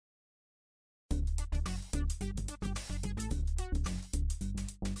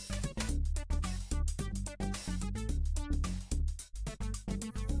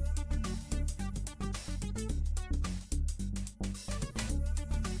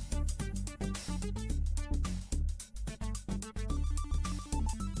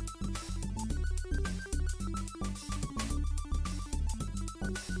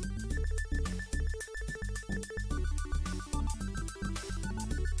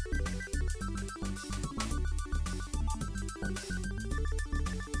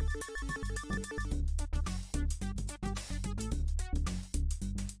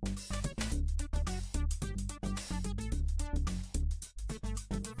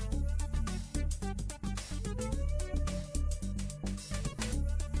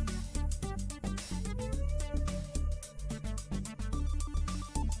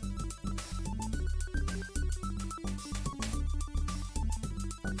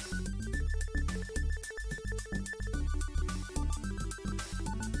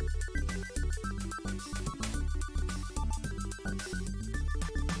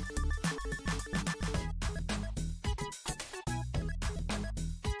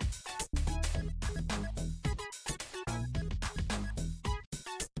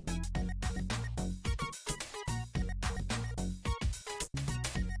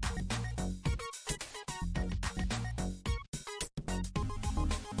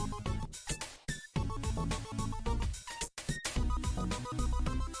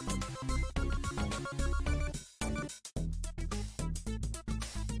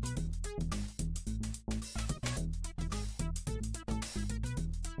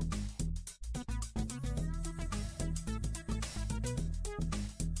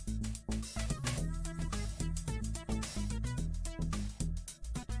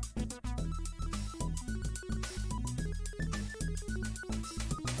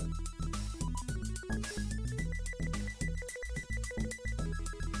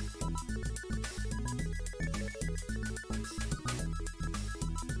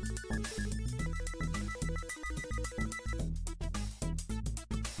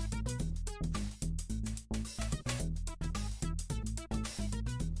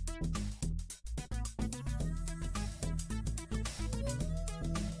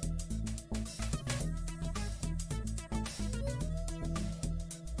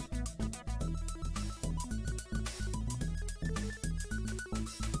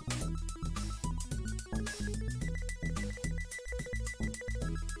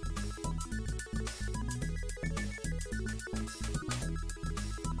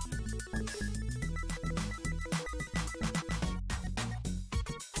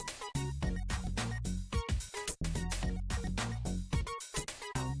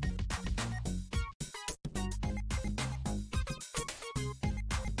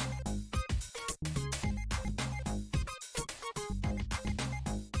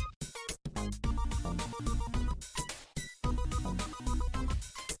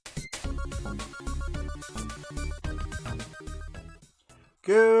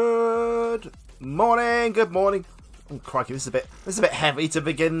Good morning, good morning. Oh, crikey, this is a bit heavy to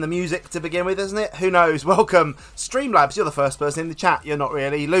begin the music to begin with, isn't it? Who knows? Welcome, Streamlabs. You're the first person in the chat. You're not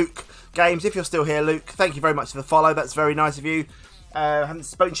really. Luke Games, if you're still here, Luke, thank you very much for the follow. That's very nice of you. Haven't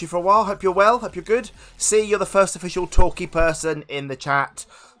spoken to you for a while. Hope you're well. Hope you're good. See, you're the first official talky person in the chat.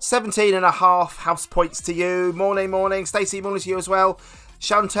 17.5 house points to you. Morning, morning. Stacey, morning to you as well.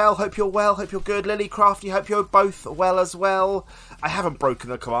 Chantel, hope you're well, hope you're good. Lily Crafty, hope you're both well as well. I haven't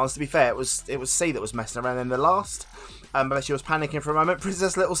broken the commands, to be fair. It was C that was messing around in the last. But she was panicking for a moment.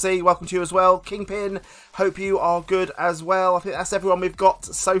 Princess Little C, welcome to you as well. Kingpin, hope you are good as well. I think that's everyone we've got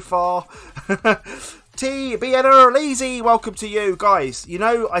so far. T, BNR, Lazy, welcome to you. Guys, you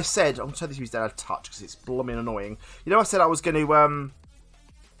know I said, I'm going to turn this music down a touch because it's blooming annoying. You know I said I was going to...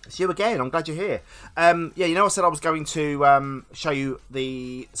 It's you again. I'm glad you're here. Yeah, you know I said I was going to show you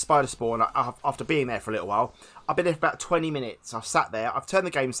the spider spawn after being there for a little while. I've been there for about 20 minutes. I've sat there. I've turned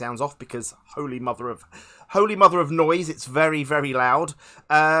the game sounds off because holy mother of noise. It's very, very loud.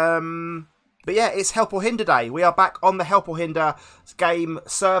 But yeah, it's Help or Hinder Day. We are back on the Help or Hinder game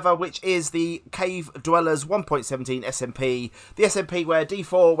server, which is the Cave Dwellers 1.17 SMP. The SMP where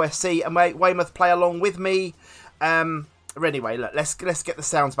D4, where C and Weymouth play along with me. Anyway, look, let's get the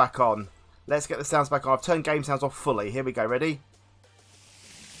sounds back on. Let's get the sounds back on. I've turned game sounds off fully. Here we go. Ready?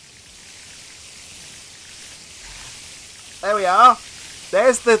 There we are.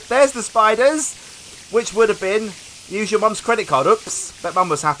 There's the spiders, which would have been use your mum's credit card. Oops, bet mum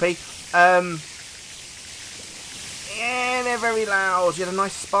was happy. Yeah, they're very loud. You had a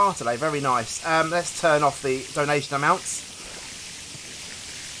nice spa today. Very nice. Let's turn off the donation amounts.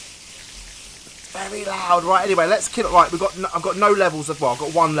 Very loud. Right, anyway, let's kill it. Right, I've got no levels of... Well, I've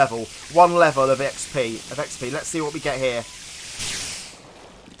got one level of XP. Let's see what we get here.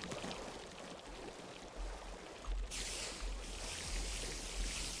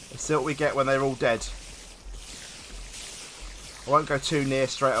 Let's see what we get when they're all dead. I won't go too near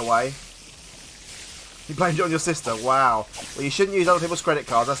straight away. You blamed it on your sister. Wow. Well, you shouldn't use other people's credit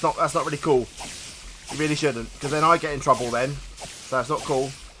cards. That's not really cool. You really shouldn't, because then I get in trouble then. So that's not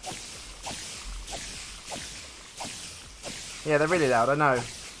cool. Yeah, they're really loud, I know.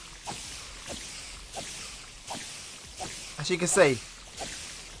 As you can see,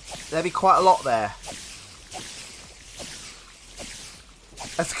 there'll be quite a lot there.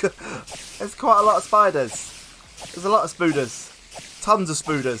 There's quite a lot of spiders. There's a lot of spooders. Tons of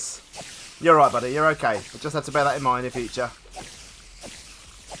spooders. You're right, buddy, you're okay. I just have to bear that in mind in future.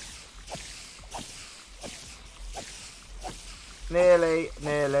 Nearly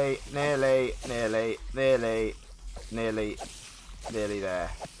there.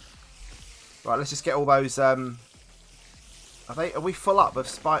 Right, let's just get all those, are we full up with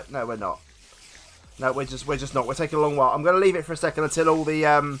spike? No, we're not. No, we're just not. We're taking a long while. I'm going to leave it for a second until all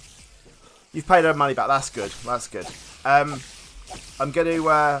the, you've paid our money back. That's good. That's good. I'm going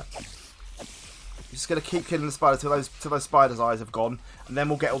to, just going to keep killing the spiders till those spiders' eyes have gone. And then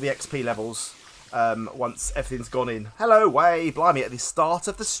we'll get all the XP levels, once everything's gone in. Hello, Way. Blimey, at the start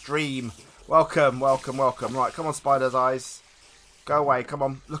of the stream. Welcome, welcome, welcome. Right, come on, spiders' eyes. Go away, come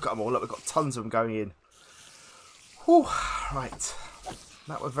on. Look at them all. Look, we've got tons of them going in. Whew. Right.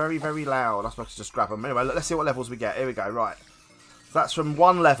 That was very, very loud. I suppose I could just grab them. Anyway, let's see what levels we get. Here we go. Right. So that's from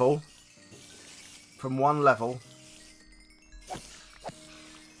one level. From one level.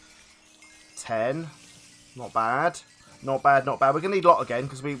 10. Not bad. Not bad, not bad. We're going to need a lot again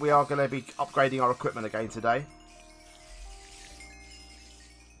because we are going to be upgrading our equipment again today.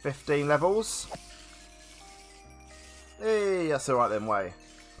 15 levels. Hey, that's alright then, Way.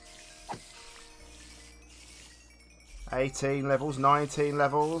 18 levels, 19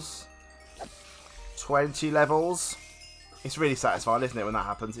 levels, 20 levels. It's really satisfying, isn't it, when that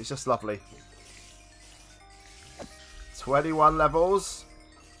happens? It's just lovely. 21 levels.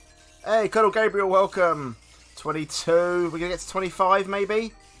 Hey, Colonel Gabriel, welcome. 22. We're going to get to 25,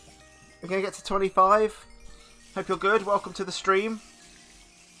 maybe? We're going to get to 25. Hope you're good. Welcome to the stream.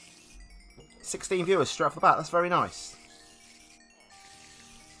 16 viewers straight off the bat. That's very nice.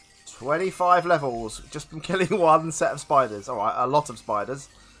 25 levels, just from killing one set of spiders. Alright, a lot of spiders,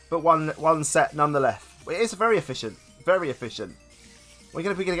 but one set nonetheless. It is very efficient, very efficient. We're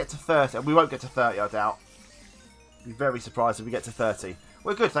going to get to 30, and we won't get to 30, I doubt. Be very surprised if we get to 30.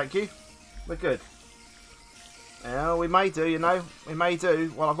 We're good, thank you. We're good. Yeah, we may do, you know. We may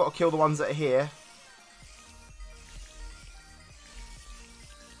do. Well, I've got to kill the ones that are here.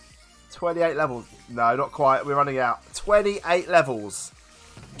 28 levels. No, not quite. We're running out. 28 levels.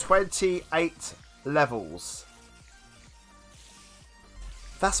 28 levels.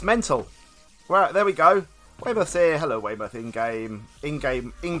 That's mental. Right, there we go. Weymouth's here. Hello, Weymouth.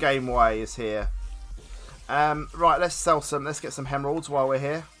 In-game Way is here. Right, let's sell some. Let's get some emeralds while we're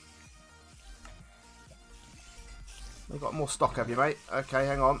here. You've got more stock, have you, mate? Okay,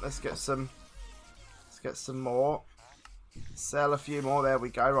 hang on. Let's get some. Let's get some more. Sell a few more. There we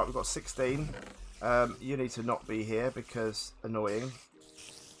go. Right, we've got 16. You need to not be here because annoying.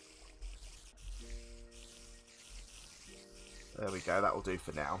 There we go. That'll do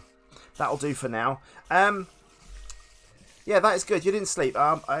for now. That'll do for now. Yeah, that is good. You didn't sleep.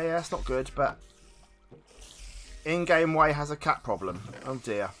 Yeah, that's not good. But in-game Way has a cat problem. Oh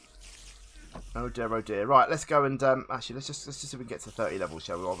dear. Oh dear. Oh dear. Right, let's go and actually let's just see if we can get to 30 levels,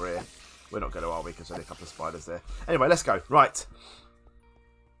 shall we? Over here. We're not going to, are we? Because there's only a couple of spiders there. Anyway, let's go. Right.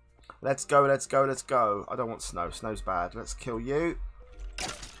 Let's go. Let's go. Let's go. I don't want snow. Snow's bad. Let's kill you.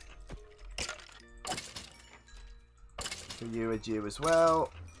 You and you as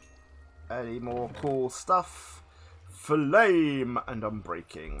well. Any more cool stuff? Flame and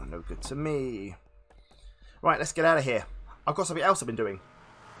unbreaking. No good to me. Right, let's get out of here. I've got something else I've been doing.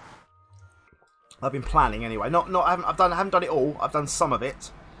 I've been planning anyway. I haven't done it all. I've done some of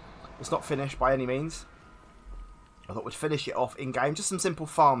it. It's not finished by any means. I thought we'd finish it off in game. Just some simple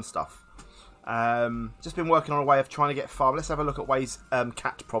farm stuff. Just been working on a way of trying to get farm. Let's have a look at Way's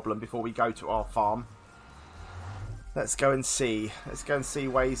cat problem before we go to our farm. Let's go and see. Let's go and see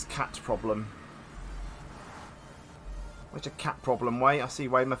Way's cat problem. What's your cat problem, Way? I see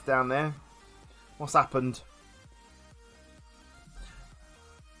Weymouth down there. What's happened?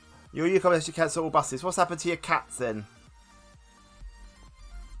 You come to cancel all buses. What's happened to your cats then?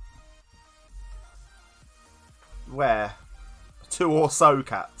 Where? 2 or so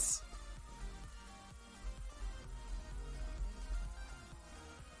cats.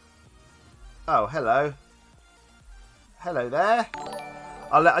 Oh, hello. Hello there.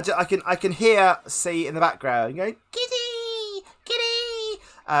 I can hear C in the background going, kitty, kitty.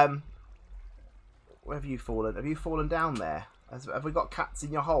 Where have you fallen? Have you fallen down there? Have we got cats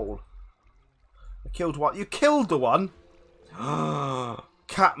in your hole? I killed one. You killed the one?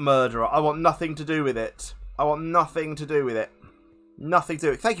 Cat murderer. I want nothing to do with it. I want nothing to do with it. Nothing to do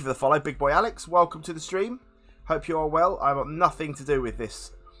with it. Thank you for the follow, Big Boy Alex. Welcome to the stream. Hope you are well. I want nothing to do with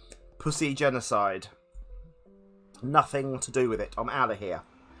this pussy genocide. Nothing to do with it. I'm out of here.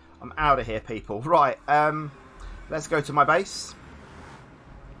 I'm out of here, people. Right. Let's go to my base.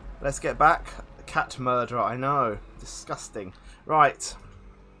 Let's get back. Cat murderer. I know. Disgusting. Right.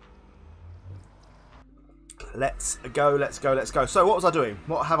 Let's go. Let's go. Let's go. So, what was I doing?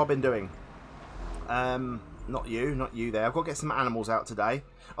 What have I been doing? Not you there. I've got to get some animals out today.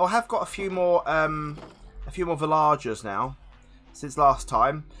 Oh, I have got a few more villagers now since last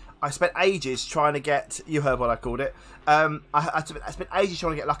time. I spent ages trying to get... You heard what I called it. I spent ages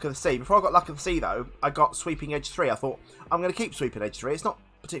trying to get Luck of the Sea. Before I got Luck of the Sea, though, I got Sweeping Edge 3. I thought, I'm going to keep Sweeping Edge 3. It's not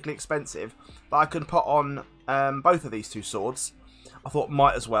particularly expensive, but I can put on both of these two swords. I thought,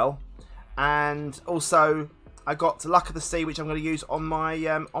 might as well. And also, I got Luck of the Sea, which I'm going to use on my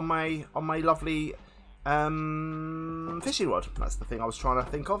lovely fishing rod. That's the thing I was trying to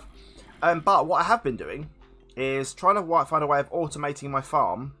think of. But what I have been doing is trying to find a way of automating my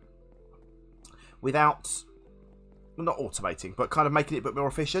farm without, well, not automating, but kind of making it a bit more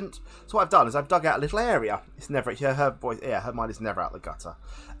efficient. So what I've done is I've dug out a little area. It's never, her voice, yeah, her mind is never out the gutter.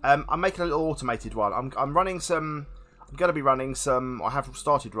 I'm making a little automated one. I'm running some. I'm going to be running some. I have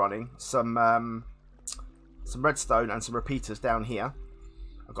started running some redstone and some repeaters down here.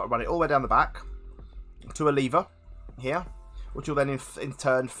 I've got to run it all the way down the back to a lever here, which will then in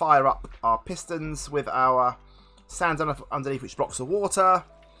turn fire up our pistons with our sand underneath, which blocks the water.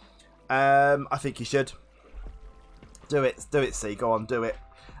 I think you should do it. See, go on, do it.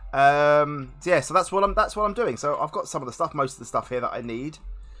 Yeah, so that's what I'm doing. So I've got some of the stuff, most of the stuff here that I need.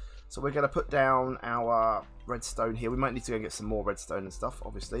 So we're going to put down our redstone here. We might need to go get some more redstone and stuff,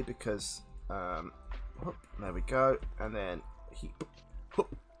 obviously, because there we go. And then heap,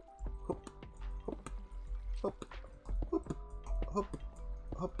 hoop, hoop, hoop, hoop, hoop, hoop,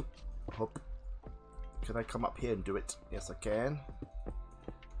 hoop, hoop. Can I come up here and do it? Yes, I can.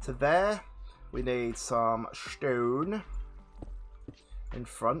 To there, we need some stone in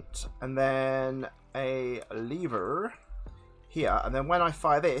front, and then a lever here. And then when I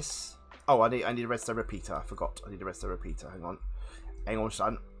fire this, oh, I need a redstone repeater. I forgot. I need a redstone repeater. Hang on,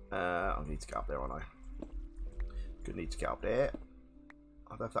 son. I need to get up there, aren't I? Good, need to get up there. I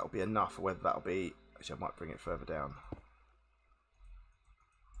don't know if that'll be enough, or whether that'll be. Actually, I might bring it further down.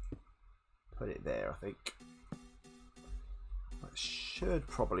 Put it there, I think. That should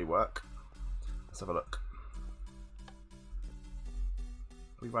probably work. Let's have a look.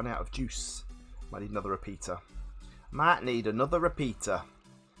 We run out of juice. Might need another repeater. Might need another repeater.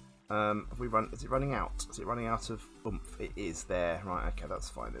 Is it running out? Is it running out of oomph? It is there. Right, okay, that's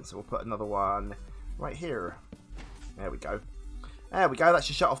fine then. So we'll put another one right here. There we go. There we go. That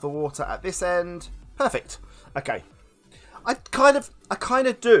should shut off the water at this end. Perfect. Okay. I kind of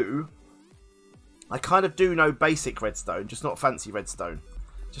do know basic redstone, just not fancy redstone.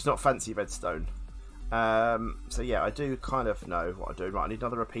 So yeah, I do kind of know what I'm doing. Right, I need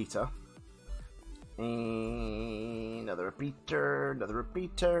another repeater. Another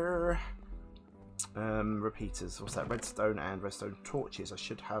repeater. Repeaters. What's that? Redstone and redstone torches. I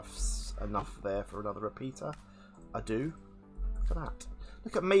should have enough there for another repeater. I do. Look at that.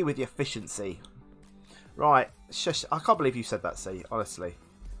 Look at me with the efficiency. Right. Shush. I can't believe you said that, C. Honestly.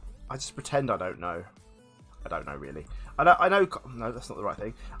 I just pretend I don't know. I don't know really. I know. No, that's not the right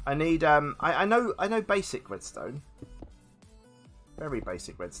thing. I need. I know basic redstone. Very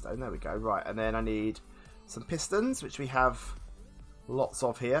basic redstone. There we go. Right, and then I need some pistons, which we have lots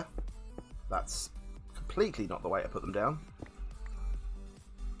of here. That's completely not the way to put them down.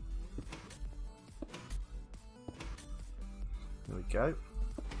 There we go.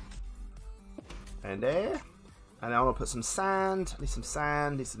 And there. And now I'm going to put some sand. Need some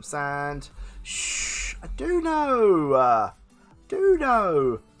sand. Need some sand. Shh. I do know.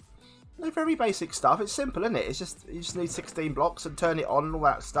 No, very basic stuff. It's simple, isn't it? It's just you just need 16 blocks and turn it on and all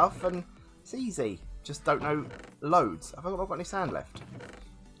that stuff, and it's easy. Just don't know loads. Have I got any sand left?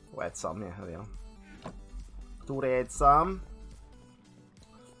 I'll add some. Yeah, here we are. Thought I had some.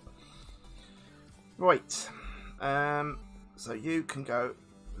 Right. So you can go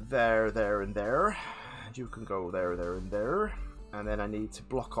there, there, and there. You can go there, there, and there. And then I need to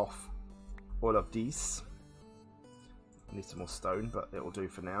block off all of these. I need some more stone, but it will do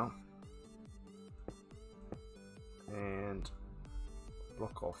for now. And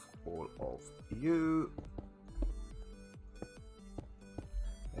block off all of you.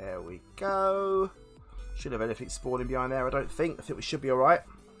 There we go. Should have anything spawning behind there, I don't think. I think we should be alright.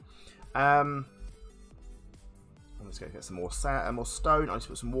 I'm just going to get some more sand and more stone. I need to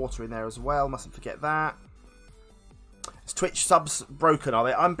put some water in there as well. Mustn't forget that. Is Twitch subs broken, are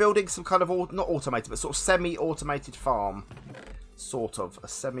they? I'm building some kind of, not automated, but sort of semi-automated farm. Sort of a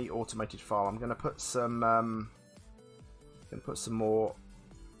semi-automated farm. I'm going to put some more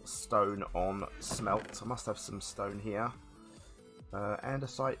stone on smelt. I must have some stone here. And a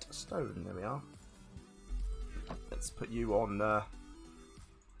site stone. There we are. Let's put you on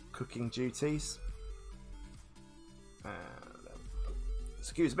cooking duties.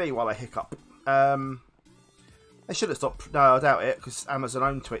 Excuse me while I hiccup. They should have stopped. No, I doubt it, because Amazon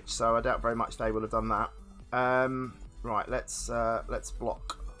own Twitch, so I doubt very much they would have done that. Right, let's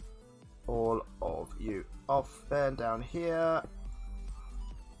block all of you off. Then down here.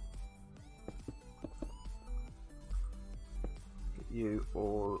 Get you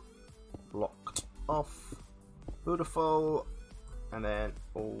all blocked off. Beautiful. And then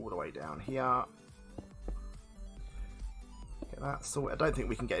all the way down here. Get that sorted. I don't think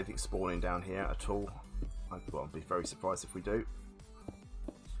we can get anything spawning down here at all. I'd be very surprised if we do.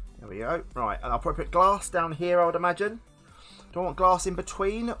 There we go. Right, and I'll probably put glass down here, I would imagine. Do I want glass in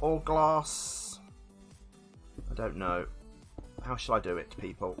between or glass? I don't know. How shall I do it,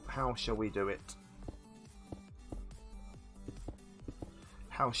 people? How shall we do it?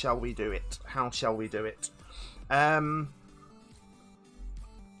 How shall we do it? How shall we do it? What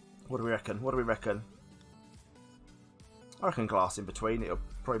do we reckon? What do we reckon? I reckon glass in between. It'll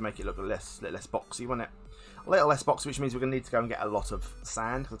probably make it look a little less boxy, won't it? A little less boxy, which means we're going to need to go and get a lot of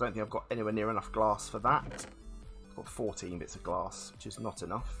sand, because I don't think I've got anywhere near enough glass for that. I've got 14 bits of glass, which is not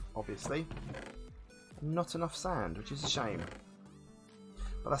enough, obviously. Not enough sand, which is a shame.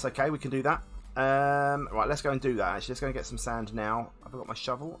 But that's okay, we can do that. Right, let's go and do that, actually. Let's go and get some sand now. Have I got my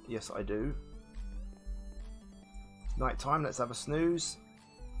shovel? Yes, I do. It's night time, let's have a snooze.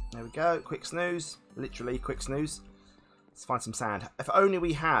 There we go, quick snooze. Literally, quick snooze. Let's find some sand. If only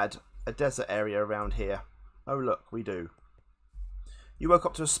we had a desert area around here. Oh look, we do. You woke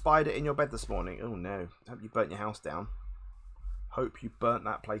up to a spider in your bed this morning. Oh no, hope you burnt your house down. Hope you burnt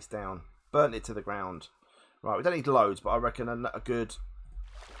that place down. Burnt it to the ground. Right, we don't need loads, but I reckon a good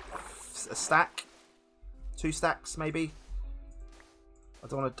a stack. 2 stacks maybe. I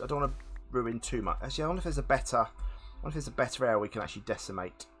don't want to ruin too much. Actually, I wonder if there's a better area we can actually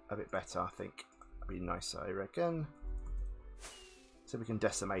decimate a bit better. I think that'd be nice, I reckon. So we can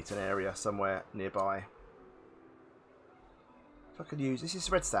decimate an area somewhere nearby. If I could use... This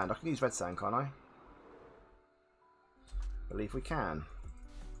is red sand. I can use red sand, can't I? I believe we can.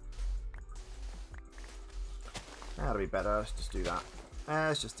 That'll be better. Let's just do that.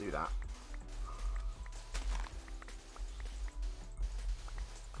 Let's just do that.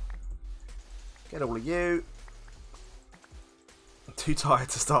 Get all of you. I'm too tired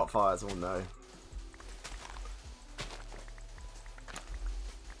to start fires. Oh no.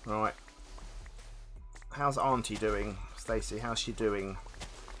 Right. How's Auntie doing? Stacey, how's she doing?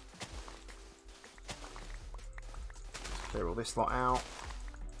 Clear all this lot out.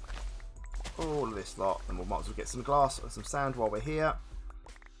 All of this lot. And we might as well get some glass or some sand while we're here.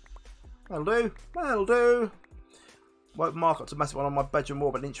 That'll do. That'll do. Won't mark up to massive one on my bedroom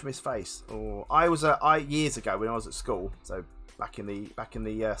wall, but an inch from his face. Or years ago when I was at school, so back in the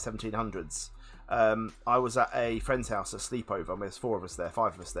 1700s. I was at a friend's house, a sleepover, and there's 5 of us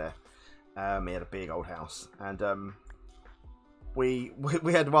there. He had a big old house, and we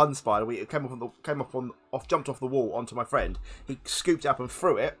had one spider. We jumped off the wall onto my friend. He scooped it up and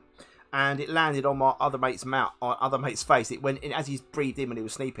threw it, and it landed on my other mate's face. It went in as he breathed in when he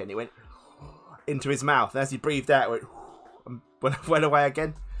was sleeping. It went into his mouth, and as he breathed out, it went away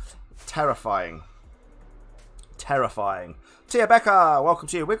again. Terrifying. Terrifying. Tia Becca, welcome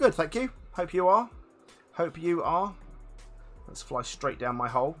to you. We're good, thank you. Hope you are. Hope you are. Let's fly straight down my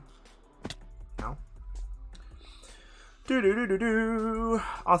hole. Ow. Do.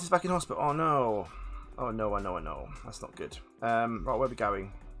 Auntie's back in hospital. Oh no. Oh no, I know. That's not good. Right, where are we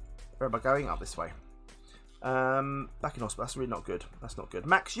going? Where am I going? Up this way. Back in hospital. That's really not good. That's not good.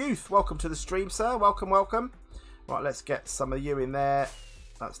 Max Youth, welcome to the stream, sir. Welcome, welcome. Right, let's get some of you in there.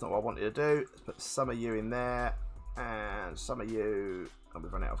 That's not what I wanted to do. Let's put some of you in there. And some of you... Oh,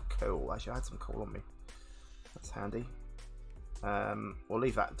 we've run out of coal. Actually, I had some coal on me. That's handy. We'll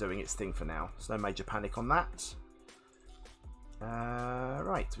leave that doing its thing for now. There's no major panic on that.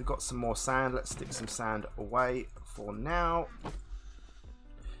 Right, we've got some more sand. Let's stick some sand away for now.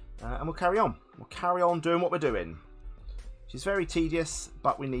 And we'll carry on. We'll carry on doing what we're doing. Which is very tedious,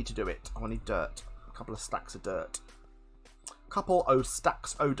 but we need to do it. I need dirt. A couple of stacks of dirt. Couple of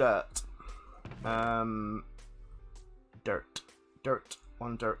stacks of dirt. Dirt.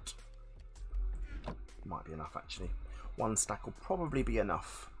 One dirt. Might be enough, actually. 1 stack will probably be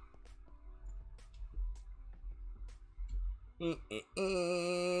enough.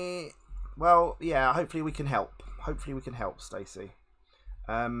 Well, yeah, hopefully we can help. Hopefully we can help, Stacey.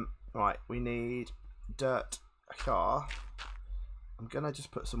 Right, we need dirt, a car. I'm going to just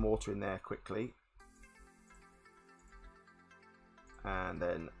put some water in there quickly. And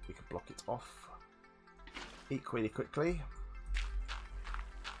then we can block it off equally quickly.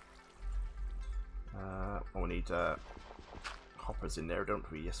 We need hoppers in there, don't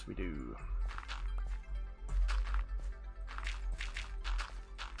we? Yes, we do.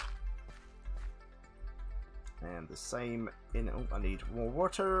 And the same in... Oh, I need more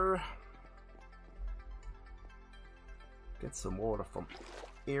water. Get some water from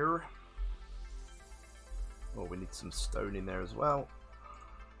here. Oh, we need some stone in there as well.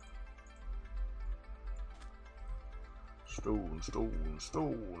 Stone, stone,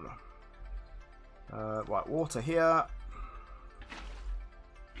 stone. Right, water here.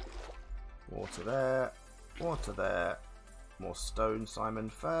 Water there. Water there. More stone, Simon,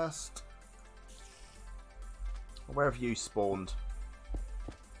 first. Where have you spawned?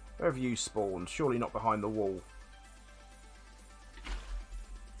 Where have you spawned? Surely not behind the wall.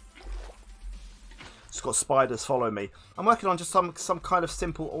 Just got spiders follow me. I'm working on just some kind of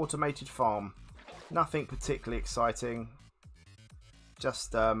simple automated farm. Nothing particularly exciting.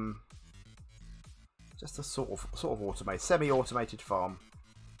 Just a sort of automated, semi-automated farm.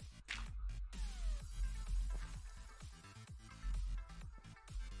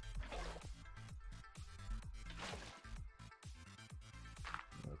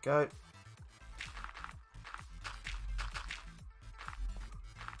 Go.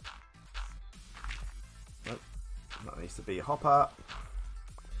 Nope. That needs to be a hopper.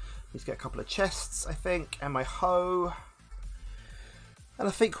 Need to get a couple of chests, I think, and my hoe. And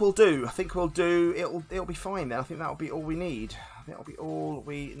I think we'll do. It'll be fine then. I think that'll be all we need. I think that'll be all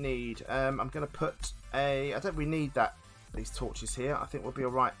we need. I'm going to put a... I don't really need these torches here. I think we'll be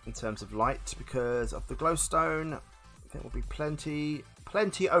alright in terms of light because of the glowstone. I think we'll be plenty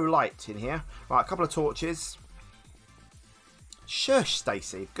of light in here. Right, a couple of torches. Shush,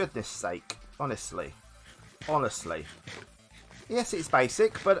 Stacey. Goodness sake. Honestly. Yes, it's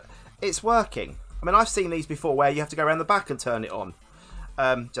basic, but it's working. I mean, I've seen these before where you have to go around the back and turn it on.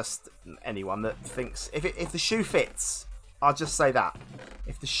 Just anyone that thinks... If the shoe fits, I'll just say that.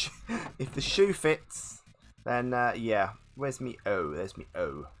 If the shoe fits, then, yeah. Where's me O? There's me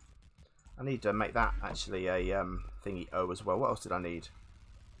O. I need to make that actually a thingy O as well. What else did I need?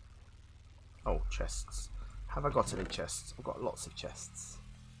 Oh, chests. Have I got any chests? I've got lots of chests.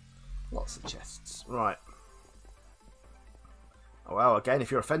 Lots of chests. Right. Oh, well, again,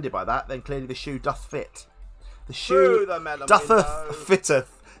 if you're offended by that, then clearly the shoe doth fit. The shoe doth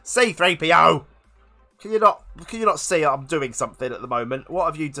fitteth. SeaThreePeeO. Can you not see I'm doing something at the moment? What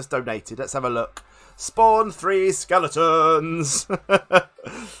have you just donated? Let's have a look. Spawn 3 skeletons.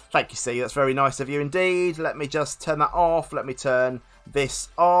 Thank you, C. That's very nice of you indeed. Let me just turn that off. Let me turn this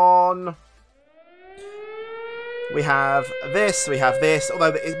on. We have this. We have this.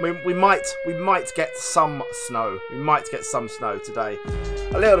 Although we might get some snow. We might get some snow today.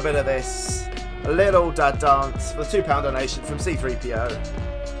 A little bit of this. A little dad dance for the £2 donation from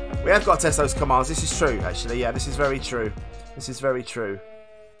SeaThreePeeO. We have got to test those commands. This is true, actually. Yeah, this is very true. This is very true.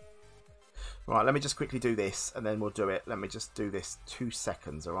 Right, let me just quickly do this, and then we'll do it. Let me just do this 2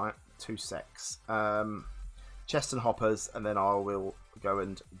 seconds, all right? 2 secs. Chest and hoppers, and then I will go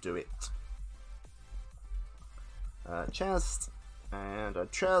and do it. Chest, and a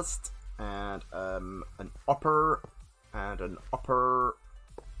chest, and an upper, and an upper,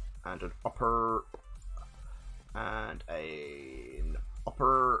 and an upper, and an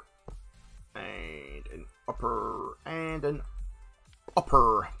upper, and an upper, and an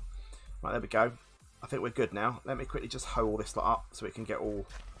upper. Right, there we go. I think we're good now. Let me quickly just hoe all this lot up so we can get all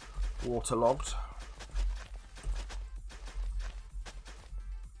waterlogged.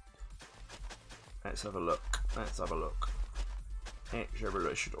 Let's have a look. Let's have a look. It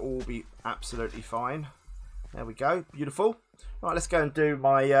should all be absolutely fine. There we go. Beautiful. Right, let's go and do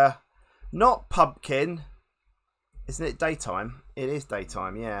my... not pumpkin. Isn't it daytime? It is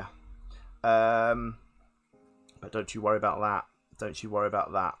daytime, yeah. But don't you worry about that. Don't you worry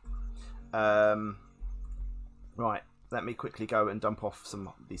about that. Right, let me quickly go and dump off some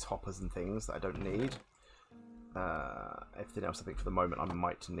of these hoppers and things that I don't need. Everything else I think for the moment I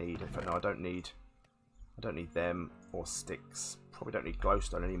might need. If I know I don't need them or sticks. Probably don't need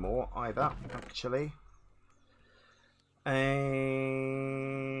glowstone anymore either, actually. And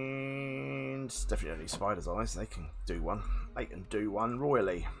definitely don't need spiders' eyes. They can do one. They can do one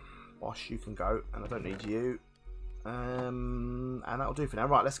royally. Bosh, you can go, and I don't need you. And that'll do for now.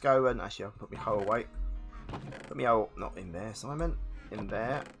 Right, let's go and actually I'll put my hoe away. Put my hoe not in there, Simon. In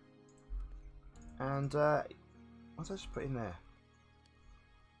there. And what did I just put in there?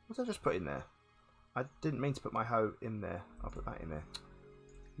 What did I just put in there? I didn't mean to put my hoe in there. I'll put that in there.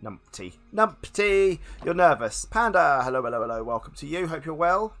 Numpty. Numpty! You're nervous. Panda! Hello, hello, hello. Welcome to you. Hope you're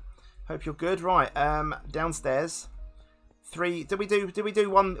well. Hope you're good. Right, downstairs. 3. Did we do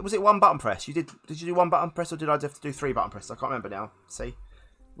one? Was it one button press? Did you do one button press or did I have to do 3 button presses? I can't remember now. See?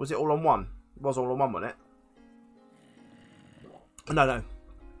 Was it all on one? It was all on one, wasn't it? No.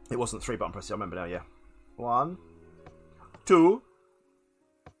 It wasn't 3 button presses. I remember now, yeah. 1, 2,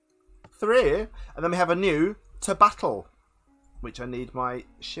 3. And then we have a new to battle, which I need my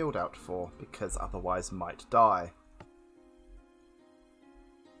shield out for, because otherwise might die.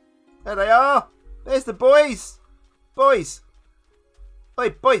 There they are. There's the boys. Boys. Oi,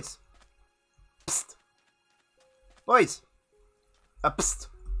 boys. Psst. Boys. Psst.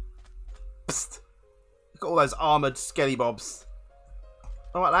 Psst. Look at all those armoured skelly bobs.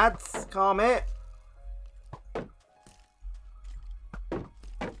 Alright, lads. Calm it.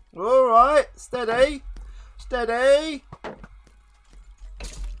 Alright. Steady. Steady.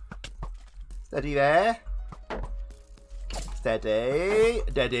 Steady there. Steady.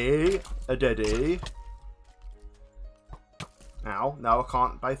 Steady. Steady. Ow. No, I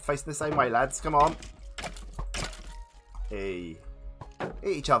can't. Both facing the same way, lads. Come on. Hey.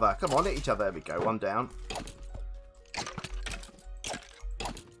 Hit each other. Come on, hit each other. There we go. One down.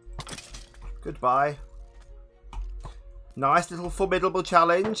 Goodbye. Nice little formidable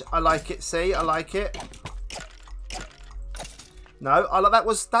challenge. I like it. See, I like it. No, I like that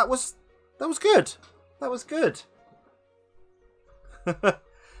was good. That was good.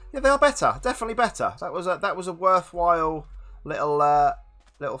 Yeah, they are better. Definitely better. That was a worthwhile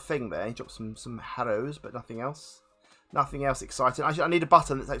little thing there. He dropped some harrows, but nothing else. Nothing else exciting. Actually, I need a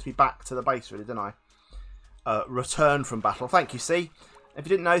button that takes me back to the base, really, don't I? Return from battle. Thank you, C. If you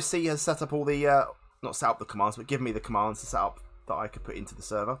didn't know, C has set up all the not set up the commands, but given me the commands to set up that I could put into the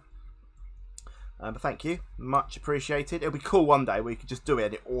server. But thank you, much appreciated. It'll be cool one day where you could just do it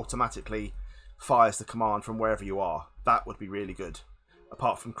and it automatically fires the command from wherever you are. That would be really good.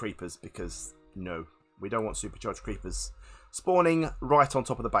 Apart from creepers, because no, we don't want supercharged creepers spawning right on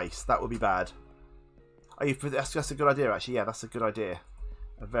top of the base. That would be bad. Oh, that's a good idea, actually. Yeah, that's a good idea.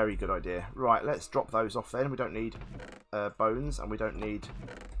 A very good idea. Right, let's drop those off then. We don't need bones, and we don't need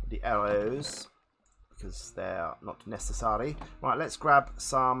the arrows because they're not necessary. Right, let's grab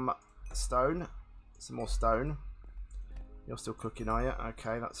some stone. Some more stone. You're still cooking, are you?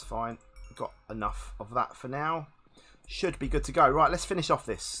 Okay, that's fine. Got enough of that for now. Should be good to go. Right, let's finish off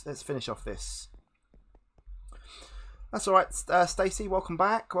this. Let's finish off this. That's all right, Stacey. Welcome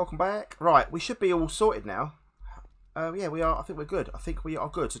back. Welcome back. Right, we should be all sorted now. Yeah, we are. I think we're good. I think we are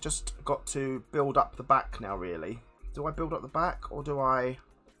good. So just got to build up the back now, really. Do I build up the back or do I...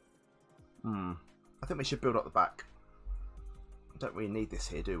 I think we should build up the back. Don't really need this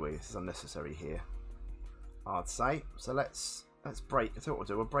here, do we? This is unnecessary here, I'd say. So let's break. That's what we'll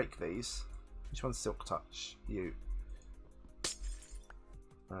do. We'll break these. Which one's Silk Touch? You.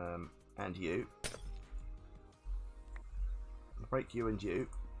 And you. I'll break you and you.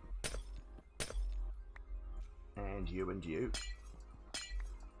 And you and you.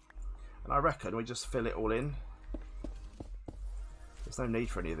 And I reckon we just fill it all in. There's no need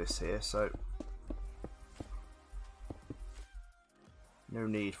for any of this here, so no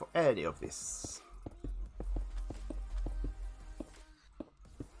need for any of this.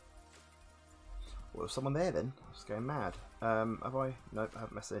 Well, there's someone there then. I was going mad. Have I? Nope, I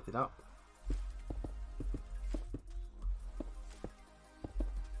haven't messed anything up.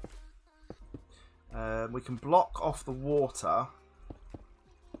 We can block off the water,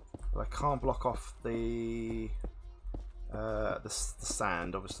 but I can't block off the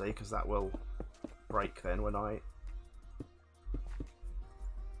sand, obviously, because that will break then when I...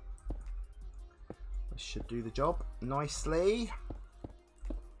 This should do the job nicely.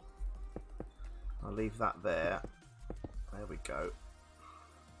 I'll leave that there. There we go.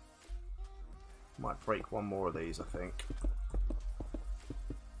 Might break one more of these, I think.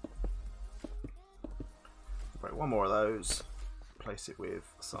 Break one more of those. Place it with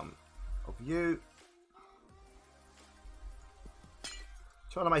some of you.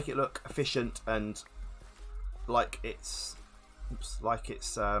 Trying to make it look efficient and like it's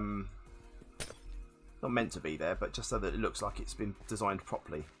not meant to be there, but just so that it looks like it's been designed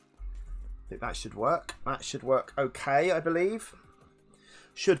properly. I think that should work. That should work okay, I believe.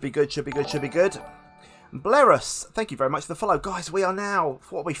 Should be good, should be good, should be good. Blerus, thank you very much for the follow. Guys, we are now,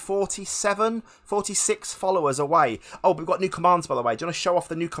 what are we, 47, 46 followers away. Oh, we've got new commands, by the way. Do you want to show off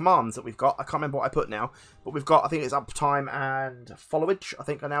the new commands that we've got? I can't remember what I put now. But we've got, I think it's uptime and followage, I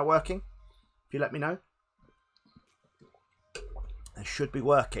think, are now working. If you let me know. It should be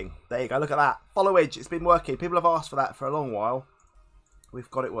working. There you go, look at that. Followage, it's been working. People have asked for that for a long while.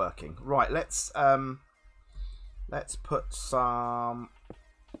 We've got it working. Right, let's put some...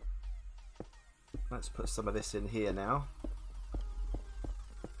 Let's put some of this in here now.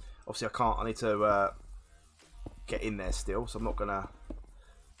 Obviously, I can't. I need to get in there still, so I'm not going to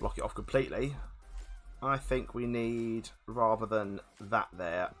block it off completely. I think we need, rather than that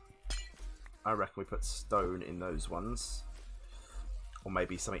there, I reckon we put stone in those ones. Or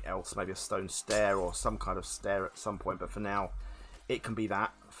maybe something else, maybe a stone stair or some kind of stair at some point. But for now, it can be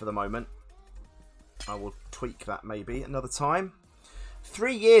that for the moment. I will tweak that maybe another time.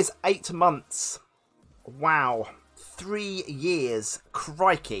 3 years, 8 months. Wow. 3 years.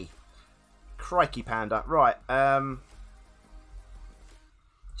 Crikey. Crikey, Panda. Right. Do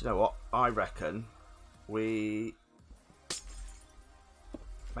you know what? I reckon we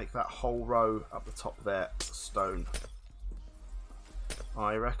make that whole row up the top there stone.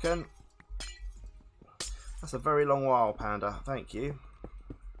 I reckon. That's a very long while, Panda. Thank you.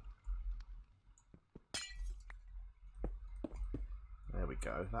 There we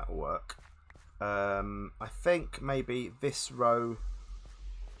go. That'll work. I think maybe this row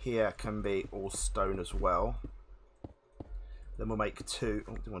here can be all stone as well. Then we'll make 2.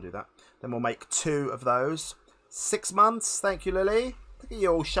 Oh, didn't want to do that. Then we'll make 2 of those. 6 months. Thank you, Lily. Look at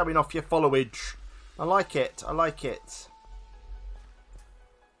you all showing off your followage. I like it. I like it.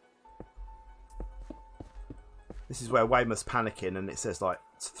 This is where Weymouth's panicking and it says like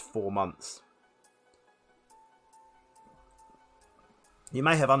 4 months. You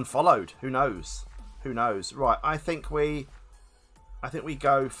may have unfollowed. Who knows? Who knows? Right, I think we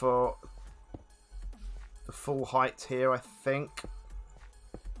go for the full height here, I think.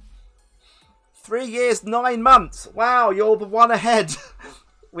 3 years, 9 months. Wow, you're the one ahead.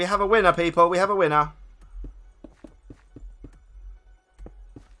 We have a winner, people. We have a winner.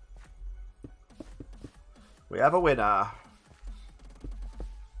 We have a winner.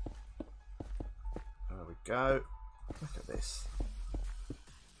 There we go. Look at this.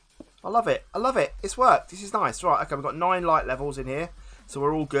 I love it. I love it. It's worked. This is nice. Right, okay, we've got 9 light levels in here. So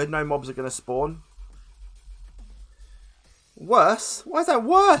we're all good. No mobs are going to spawn. Worse? Why is that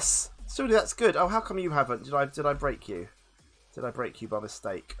worse? Surely that's good. Oh, how come you haven't? Did I break you? Did I break you by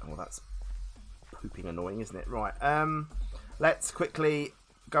mistake? Oh, that's pooping annoying, isn't it? Right. Let's quickly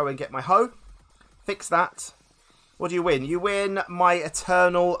go and get my hoe. Fix that. What do you win? You win my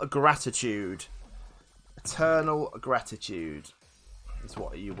eternal gratitude. Eternal gratitude is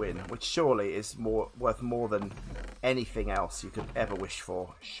what you win, which surely is worth more than anything else you could ever wish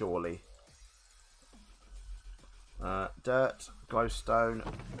for, surely. Dirt, glowstone,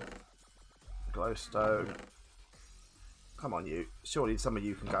 glowstone. Come on, you. Surely some of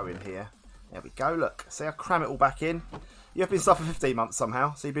you can go in here. There we go. Look, see, I cram it all back in. You've been subbed for 15 months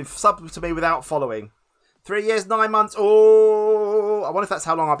somehow, so you've been subbed to me without following. 3 years, 9 months. Oh, I wonder if that's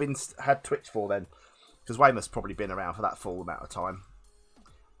how long I've had Twitch for then, because Weymouth's probably been around for that full amount of time,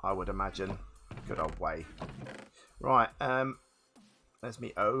 I would imagine. Good old Way. Right, there's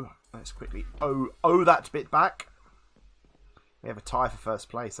me O. Let's quickly O that bit back. We have a tie for first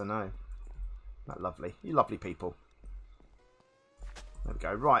place, I know. That lovely. You lovely people. There we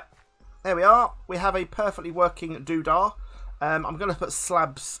go. Right, there we are. We have a perfectly working doodah. I'm going to put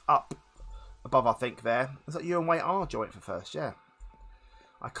slabs up above, I think, there. Is that you and Wait R joint for first? Yeah.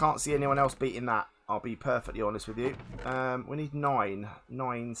 I can't see anyone else beating that. I'll be perfectly honest with you. We need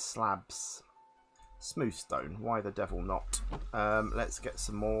 9 slabs. Smooth stone. Why the devil not? Let's get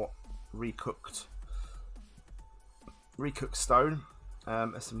some more recooked stone.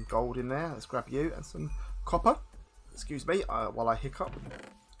 There's some gold in there. Let's grab you and some copper. Excuse me while I hiccup.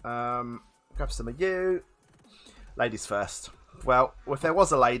 Grab some of you. Ladies first. Well, if there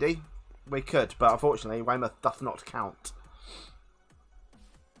was a lady, we could, but unfortunately Weymouth doth not count.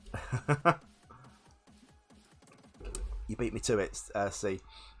 You beat me to it, C.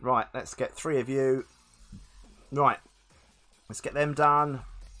 Right, let's get 3 of you. Right, let's get them done.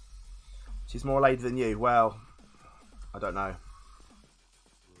 She's more lady than you. Well, I don't know.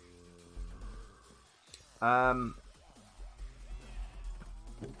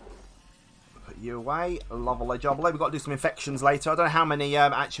 Put you away. Lovely jubbly. We've got to do some infections later. I don't know how many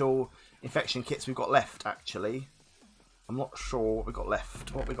actual infection kits we've got left, actually. I'm not sure what we've got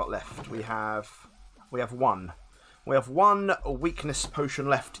left. What we got left? We have 1. We have 1 weakness potion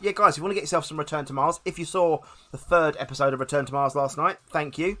left. Yeah, guys, if you want to get yourself some Return to Mars, if you saw the 3rd episode of Return to Mars last night,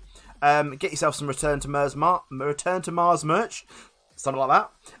 thank you. Get yourself some Return to Mars merch, something like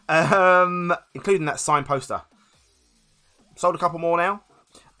that, including that signed poster. Sold a couple more now.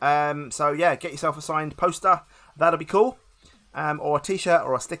 So yeah, get yourself a signed poster. That'll be cool. Or a t-shirt,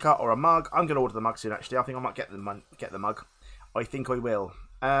 or a sticker, or a mug. I'm going to order the mug soon, actually. I think I might get the mug. I think I will.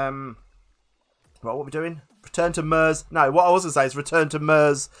 Right, what are we doing? Return to Mars. No, what I was going to say is Return to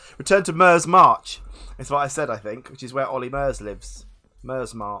Mars March. That's what I said, I think, which is where Ollie Mers lives.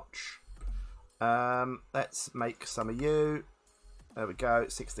 Mers March. Let's make some of you. There we go.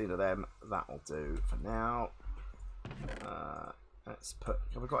 16 of them. That will do for now. Let's put...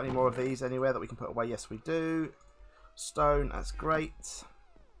 Have we got any more of these anywhere that we can put away? Yes, we do. Stone, that's great.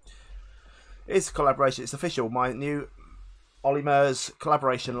 It's a collaboration. It's official. My new Olimers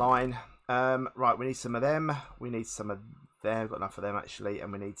collaboration line. Right, we need some of them. We need some of them. We've got enough of them, actually.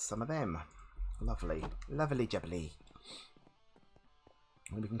 And we need some of them. Lovely. Lovely jubbly.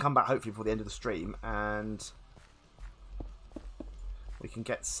 And we can come back, hopefully, before the end of the stream. And we can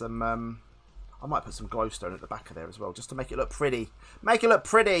get some... I might put some glowstone at the back of there as well, just to make it look pretty. Make it look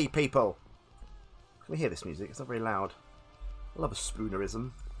pretty, people! Can we hear this music? It's not very loud. I love a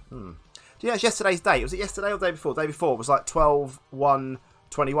spoonerism. Do you know it's yesterday's date? Was it yesterday or the day before? The day before was like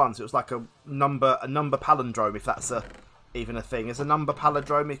 12/1/21, so it was like a number palindrome, if that's even a thing. Is a number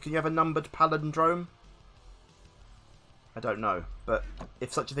palindrome? Can you have a numbered palindrome? I don't know, but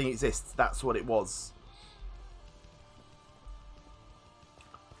if such a thing exists, that's what it was.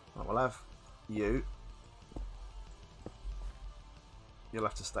 Right, we'll have you. You'll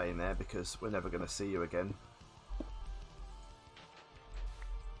have to stay in there because we're never going to see you again.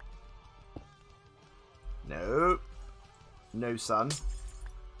 No. No, son.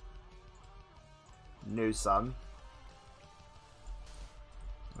 No, son.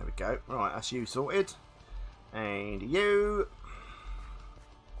 There we go. Right, that's you sorted. And you.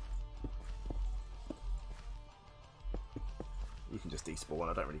 You can just despawn.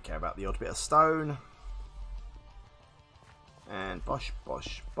 I don't really care about the odd bit of stone. And bosh,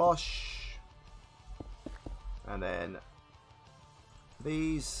 bosh, bosh. And then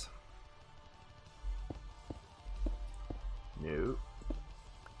these. No.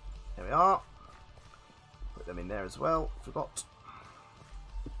 There we are. Put them in there as well. Forgot.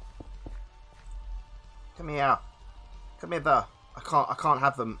 Come here. Come hither. I can't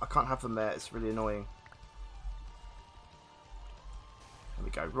have them. I can't have them there. It's really annoying. There we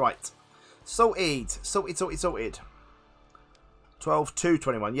go. Right. Sorted. Sorted, sorted, sorted.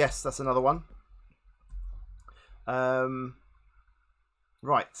 12/2/21. Yes, that's another one.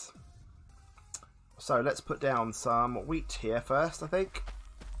 Right. So let's put down some wheat here first, I think.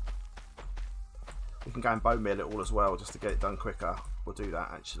 We can go and bone meal it all as well, just to get it done quicker. We'll do that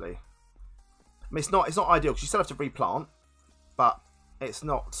actually. I mean, it's not ideal because you still have to replant, but it's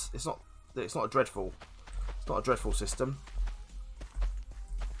not a dreadful system.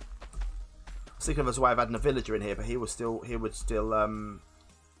 I was thinking of as a way of adding a villager in here, but he would still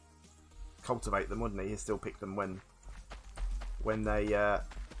cultivate them, wouldn't he? He'd still pick them when they.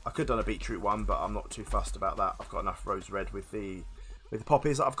 I could have done a beetroot one, but I'm not too fussed about that. I've got enough rose red with the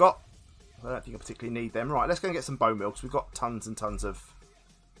poppies that I've got. I don't think I particularly need them. Right, let's go and get some bone meal because we've got tons and tons of.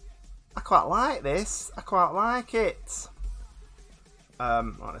 I quite like this. I quite like it.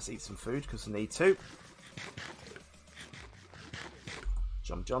 Right, let's eat some food because I need to.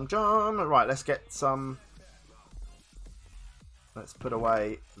 Jump, jump, jump. Right, let's get some. Let's put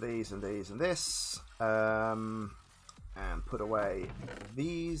away these and these and this. And put away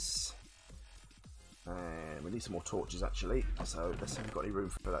these. And we need some more torches actually. So let's see if we've got any room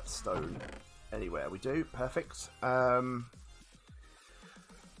for that stone anywhere. We do. Perfect. What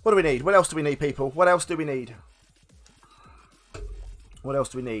do we need? What else do we need, people? What else do we need? What else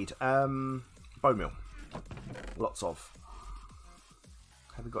do we need? Bone meal. Lots of.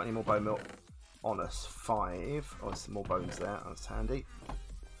 Have we got any more bone meal on us? 5. Oh, there's some more bones there. That's handy.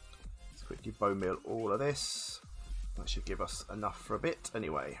 Let's quickly bone meal all of this. That should give us enough for a bit.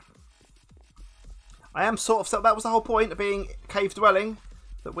 Anyway. I am sort of... So that was the whole point of being cave dwelling.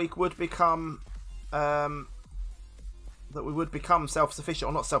 That we would become... that we would become self-sufficient.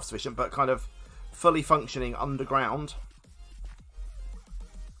 Or not self-sufficient, but kind of fully functioning underground.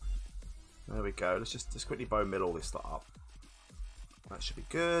 There we go. Let's just quickly bone meal all this stuff up. That should be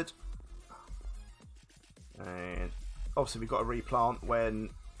good. And obviously we've got to replant when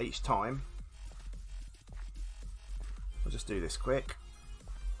each time. We'll just do this quick.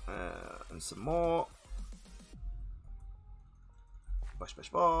 And some more. Bosh, bosh,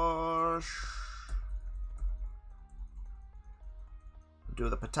 bosh. Do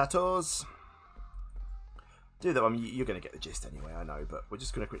the potatoes. Do that one. You're going to get the gist anyway, I know, but we're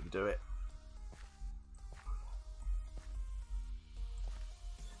just going to quickly do it.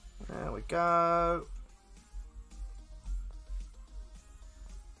 There we go.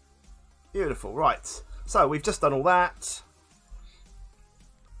 Beautiful. Right. So we've just done all that.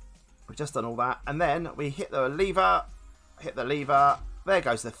 We've just done all that. And then we hit the lever. Hit the lever. There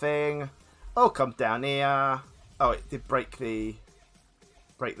goes the thing. Oh, come down here. Oh, it did break the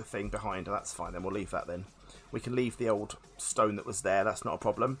thing behind. That's fine. Then we'll leave that then. We can leave the old stone that was there. That's not a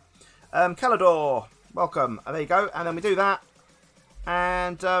problem. Calador, welcome. There you go. And then we do that.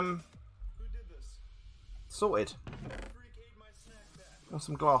 And sorted. Oh,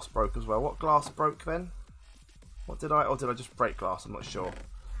 some glass broke as well. What glass broke then? What did I... Or did I just break glass? I'm not sure.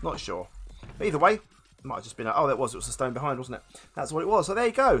 Not sure. But either way, it might have just been... Oh, that was. It was the stone behind, wasn't it? That's what it was. So there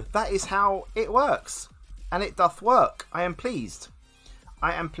you go. That is how it works. And it doth work. I am pleased.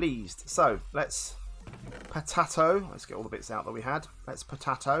 I am pleased. So, let's... Potato. Let's get all the bits out that we had. Let's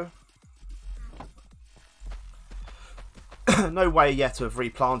potato. No way yet of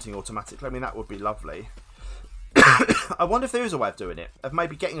replanting automatically. I mean, that would be lovely. I wonder if there is a way of doing it. Of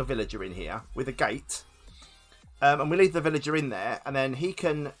maybe getting a villager in here with a gate. And we leave the villager in there. And then he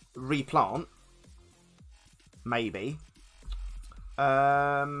can replant. Maybe.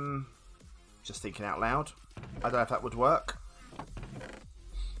 Just thinking out loud. I don't know if that would work.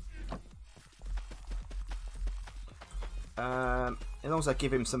 And also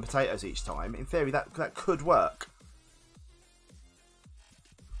give him some potatoes each time. In theory, that could work.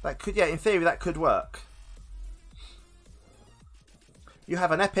 That could, yeah, in theory, that could work. You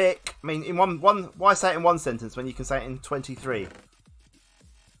have an epic... I mean, in one... Why say it in one sentence when you can say it in 23?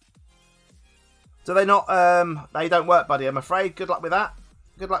 Do they not... They don't work, buddy, I'm afraid. Good luck with that.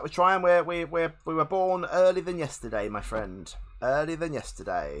 Good luck with trying. We were born earlier than yesterday, my friend. Earlier than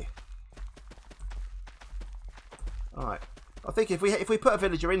yesterday. Alright. I think if we put a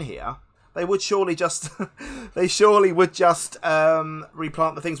villager in here, they would surely just... they surely would just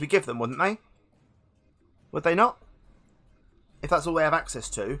replant the things we give them, wouldn't they? Would they not? If that's all they have access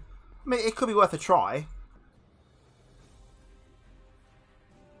to. I mean, it could be worth a try.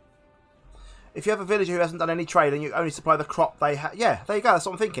 If you have a villager who hasn't done any trade and you only supply the crop they have... Yeah, there you go. That's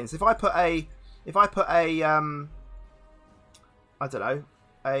what I'm thinking. So if I put a... I don't know.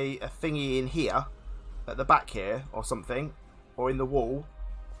 A thingy in here. At the back here or something. Or in the wall.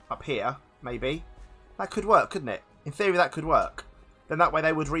 Up here, maybe. That could work, couldn't it? In theory, that could work. Then that way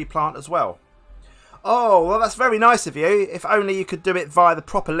they would replant as well. Oh, well, that's very nice of you. If only you could do it via the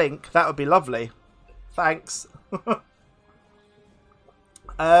proper link, that would be lovely. Thanks. But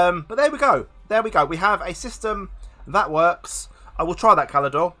there we go. There we go. We have a system that works. I will try that,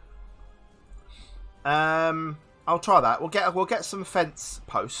 Calador. I'll try that. We'll get some fence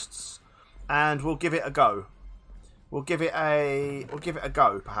posts, and we'll give it a go. We'll give it a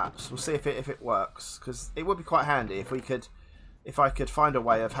go, perhaps. We'll see if it works, because it would be quite handy if I could find a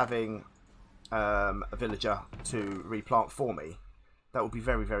way of having a villager to replant for me. That would be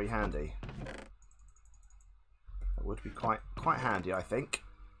very, very handy. That would be quite handy, I think.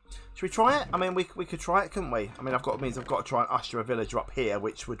 Should we try it? I mean, we could try it, couldn't we? I mean, I've got to try and usher a villager up here,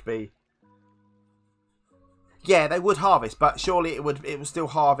 which would be... Yeah, they would harvest, but surely it would still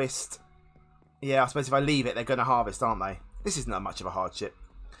harvest. Yeah, I suppose if I leave it, they're going to harvest, aren't they? This isn't that much of a hardship.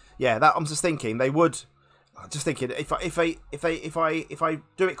 Yeah, that I'm just thinking they would. I'm just thinking if I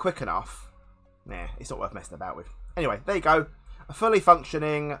do it quick enough, nah, it's not worth messing about with. Anyway, there you go, a fully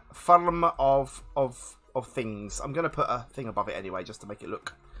functioning farm of things. I'm going to put a thing above it anyway, just to make it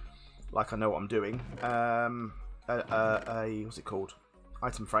look like I know what I'm doing. What's it called?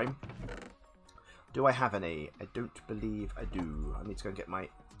 Item frame. Do I have any? I don't believe I do. I need to go and get my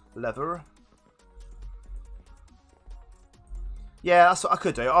leather. Yeah, that's what I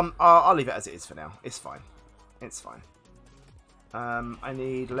could do. I'll leave it as it is for now. It's fine. It's fine. I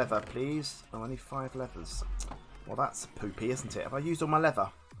need leather, please. Oh, I need 5 leathers. Well, that's poopy, isn't it? Have I used all my leather?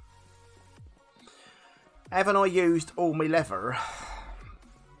 Haven't I used all my leather?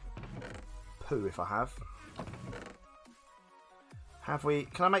 Poo if I have. Have we?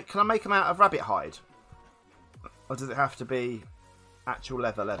 Can I make them out of rabbit hide? Or does it have to be actual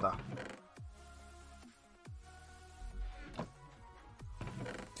leather?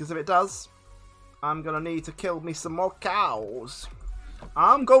 Because if it does, I'm going to need to kill me some more cows.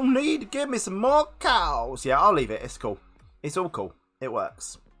 I'm going to need to give me some more cows. Yeah, I'll leave it. It's cool. It's all cool. It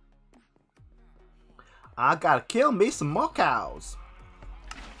works. I got to kill me some more cows.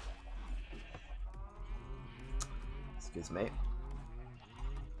 Excuse me.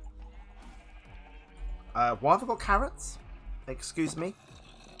 Why have I got carrots? Excuse me.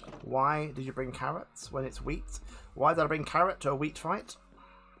 Why did you bring carrots when it's wheat? Why did I bring carrot to a wheat fight?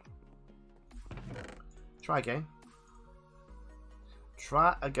 Try again.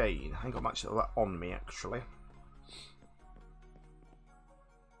 Try again. I ain't got much of that on me, actually.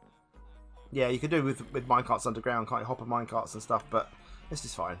 Yeah, you can do with minecarts underground, can't you? Hopper minecarts and stuff, but this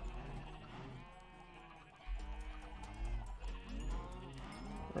is fine.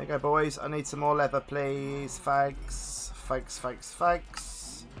 There you go, boys. I need some more leather, please. Fags.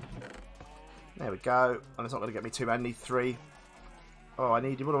 There we go. And it's not going to get me 2. I need 3. Oh,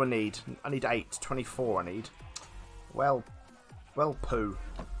 what do I need? I need 8. 24 I need. Well poo.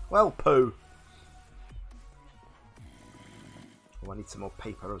 Oh, I need some more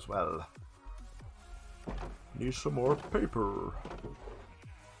paper as well. Need some more paper.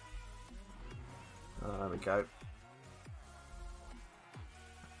 There we go.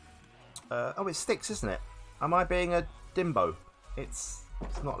 Oh, it sticks, isn't it? Am I being a dimbo? It's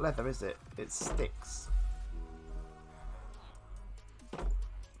not leather, is it? It sticks.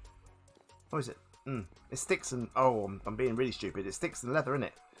 What is it? It sticks and... Oh, I'm being really stupid. It sticks and leather,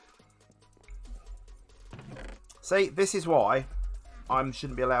 innit? See, this is why I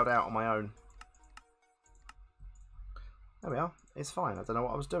shouldn't be allowed out on my own. There we are. It's fine. I don't know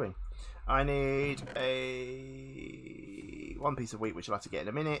what I was doing. I need one piece of wheat, which I'll have to get in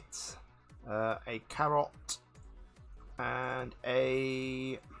a minute. A carrot. And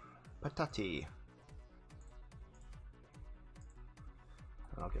a patati.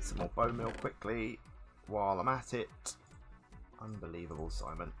 I'll get some more bone meal quickly while I'm at it. Unbelievable,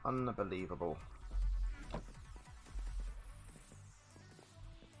 Simon. Unbelievable.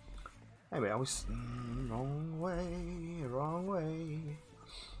 Anyway, I was wrong way, wrong way.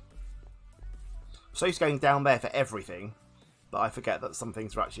 So he's going down there for everything, but I forget that some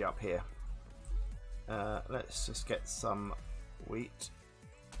things are actually up here. Let's just get some wheat.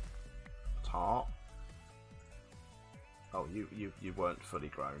 Tart. Oh, you weren't fully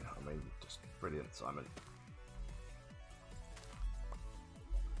grown. I mean, just brilliant, Simon.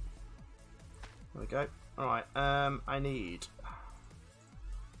 There we go. Alright, I need...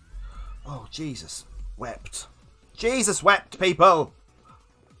 Oh, Jesus wept. Jesus wept, people!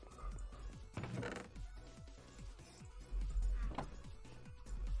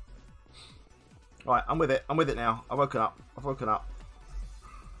 Right, I'm with it. I'm with it now. I've woken up. I've woken up.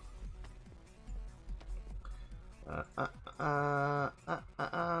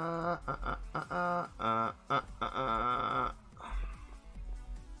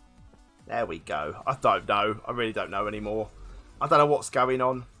 There we go. I don't know. I really don't know anymore. I don't know what's going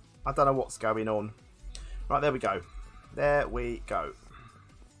on. I don't know what's going on. Right, there we go. There we go.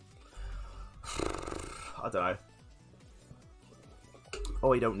 I don't know.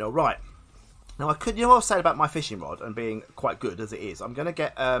 Oh, you don't know. Right. Now, I could, you know what I was saying about my fishing rod and being quite good as it is? I'm going to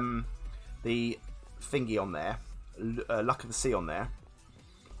get the thingy on there. Luck of the Sea on there.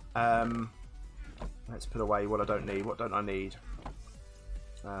 Let's put away what I don't need. What don't I need?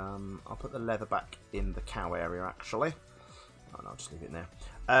 I'll put the leather back in the cow area, actually. Oh, no, I'll just leave it in there.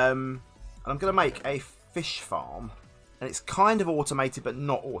 I'm going to make a fish farm. And it's kind of automated, but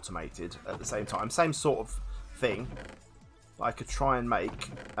not automated at the same time. Same sort of thing that I could try and make.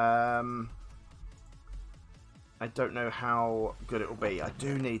 I don't know how good it will be. I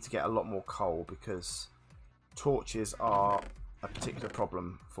do need to get a lot more coal because torches are a particular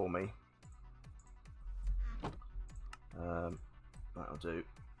problem for me. That'll do.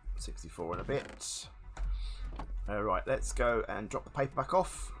 64 and a bit. Alright, let's go and drop the paper back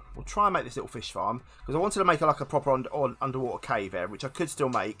off. We'll try and make this little fish farm because I wanted to make like a proper underwater cave area, which I could still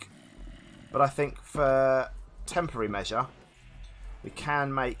make. But I think for temporary measure, we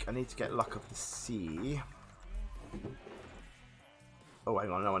can make... I need to get Luck of the Sea. Oh,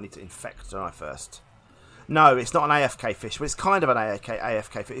 hang on. No, I need to infect, don't I, first? No, it's not an AFK fish, but it's kind of an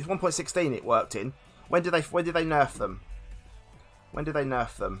AFK fish. It's 1.16 it worked in. When did they nerf them? When did they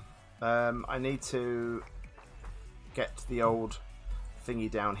nerf them? I need to get the old thingy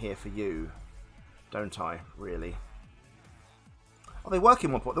down here for you, don't I? Really? Oh, they work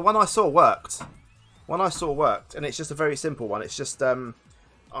in one point. The one I saw worked. One I saw worked, and it's just a very simple one. It's just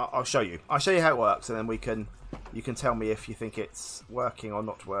I'll show you. I'll show you how it works, and then you can tell me if you think it's working or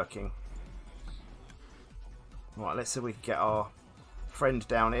not working. Right, let's see if we can get our friend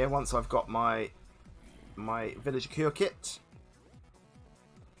down here once I've got my villager cure kit.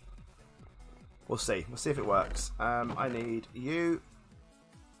 We'll see. We'll see if it works. I need you,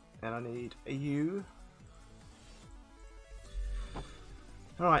 and I need you.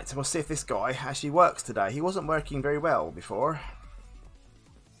 Alright, so we'll see if this guy actually works today. He wasn't working very well before.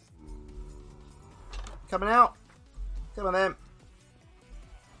 Coming out. Come on then.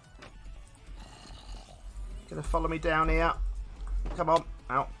 Gonna follow me down here. Come on.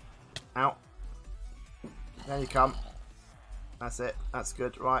 Out. Out. There you come. That's it. That's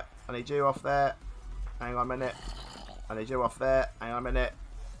good. Right. I need you off there. Hang on a minute. I need you off there. Hang on a minute.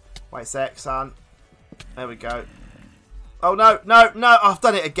 Wait a sec, son. There we go. Oh, no. No. No. I've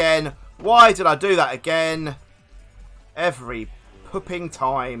done it again. Why did I do that again? Every pooping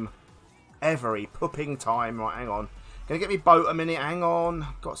time. Every pooping time. Right, hang on. Gonna get me boat a minute. Hang on.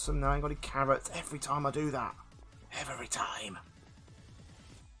 Got some now. I ain't got any carrots. Every time I do that. Every time.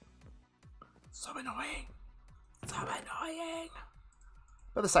 So annoying. So annoying.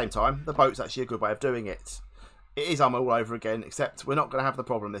 But at the same time, the boat's actually a good way of doing it. It is all over again, except we're not going to have the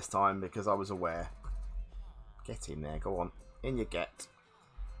problem this time because I was aware. Get in there, go on. In you get.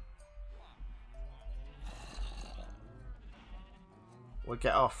 We'll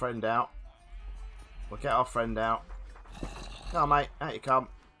get our friend out. We'll get our friend out. Come on, mate. Out you come.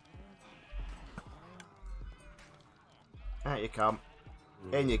 Out you come.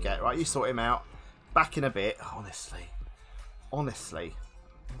 In you get. Right, you sort him out. Back in a bit. Honestly. Honestly.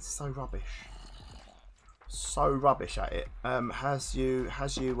 It's so rubbish. So rubbish at it. Has you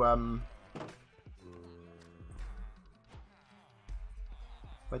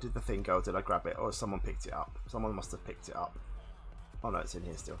where did the thing go? Did I grab it? Or someone picked it up? Someone must have picked it up. Oh no, it's in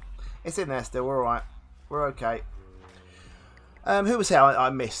here still. It's in there still. We're alright. We're okay. Who was here I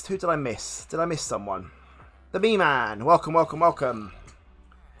missed? Who did I miss? Did I miss someone? The Me Man. Welcome, welcome, welcome.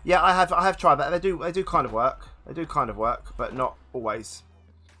 Yeah, I have tried that. They do kind of work. They do kind of work, but not always.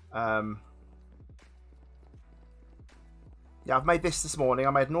 Yeah, I've made this morning.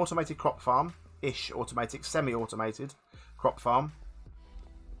 I made an automated crop farm-ish, automated, semi-automated crop farm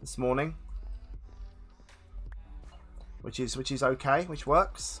this morning, which is okay, which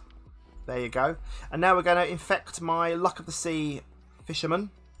works. There you go. And now we're going to infect my Luck of the Sea fisherman,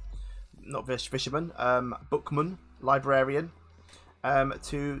 not fisherman, bookman, librarian,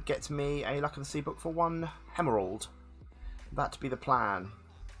 to get me a Luck of the Sea book for 1 emerald. That be the plan.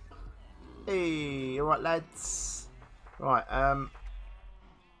 Hey, all right, lads. Right, come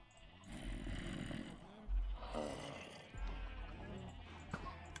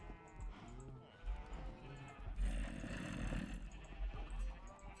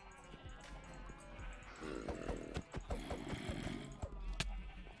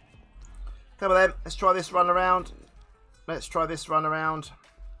on then, let's try this run around. Let's try this run around.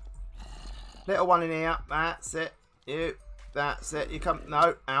 Little one in here, that's it. You, that's it. You come,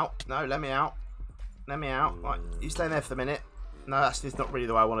 no, out, no, let me out. Let me out. Right, you stay there for the minute. No, that's not really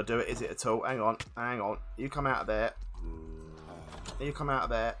the way I want to do it, is it at all? Hang on, hang on. You come out of there. You come out of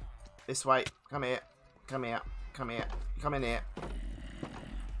there. This way. Come here. Come here. Come here. Come in here.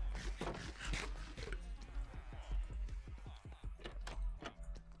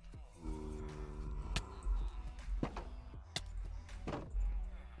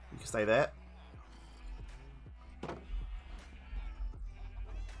 You can stay there.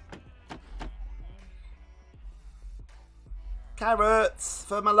 Carrots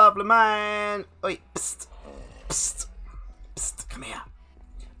for my lovely man. Oi, psst, psst, psst, come here.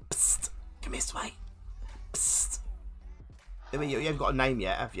 Psst, come this way. Psst. I mean, you haven't got a name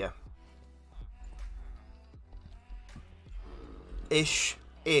yet, have you? Ish,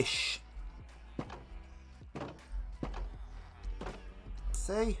 ish.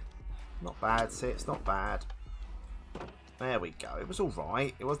 See? Not bad, see, it's not bad. There we go. It was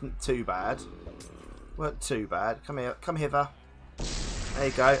alright. It wasn't too bad. Weren't too bad. Come here, come hither. There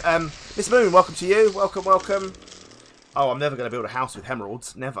you go. Miss Moon, welcome to you. Welcome, welcome. Oh, I'm never going to build a house with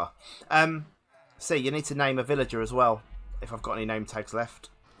emeralds. Never. See, you need to name a villager as well, if I've got any name tags left.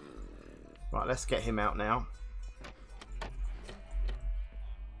 Right, let's get him out now.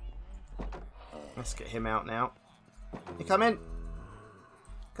 Let's get him out now. You come in.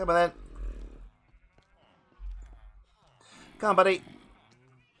 Come on then. Come on, buddy.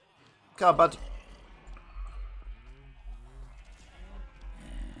 Come on, bud.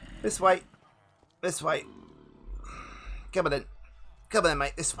 This way. This way. Come on then. Come on then,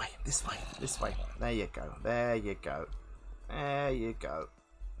 mate. This way. This way. This way. There you go. There you go. There you go.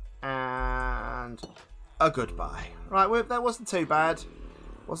 And a goodbye. Right, well, that wasn't too bad.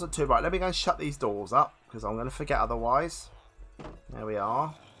 Wasn't too bad. Let me go and shut these doors up, because I'm going to forget otherwise. There we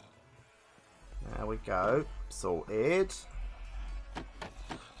are. There we go. Sorted.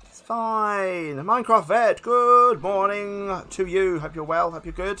 It's fine. Minecraft Vet, good morning to you. Hope you're well. Hope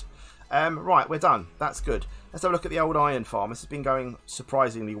you're good. Right, we're done. That's good. Let's have a look at the old iron farm. This has been going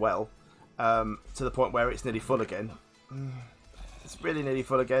surprisingly well, to the point where it's nearly full again. It's really nearly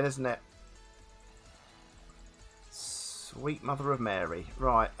full again, isn't it? Sweet Mother of Mary.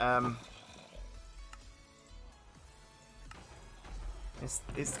 Right,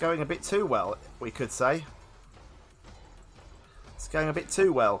 it's going a bit too well, we could say. It's going a bit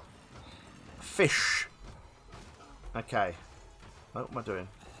too well. Fish. Okay. What am I doing?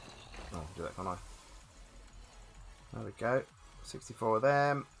 Oh, I'll do that, can't I? There we go. 64 of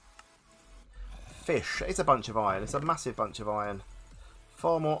them. Fish. It's a bunch of iron. It's a massive bunch of iron.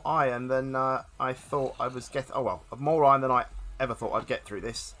 Far more iron than I thought I was getting. Oh well, more iron than I ever thought I'd get through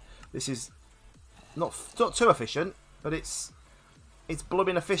this. This is not too efficient, but it's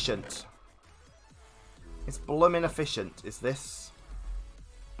blooming efficient. It's blooming efficient. Is this?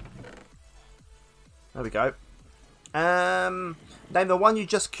 There we go. Name the one you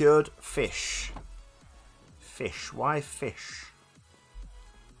just cured. Fish. Fish. Why fish?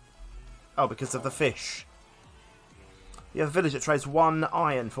 Oh, because of the fish. You have a village that trades 1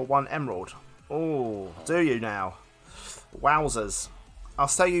 iron for 1 emerald. Oh, do you now? Wowzers. I'll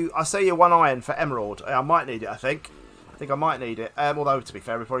sell you 1 iron for emerald. I might need it, I think. I might need it. Although, to be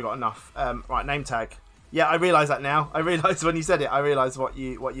fair, we've probably got enough. Right, name tag. Yeah, I realise that now. I realised when you said it, I realised what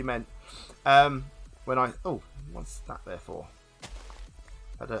you meant. When I... Oh, what's that there for?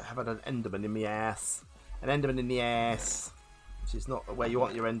 Have I had an enderman in my ass? An enderman in the ass. Which is not where you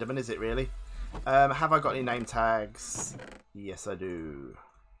want your enderman, is it really? Have I got any name tags? Yes, I do.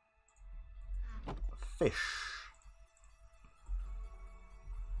 Fish.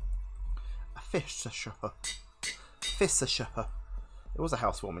 A fisher. Fisher. It was a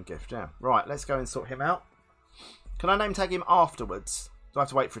housewarming gift, yeah. Right, let's go and sort him out. Can I name tag him afterwards? Do I have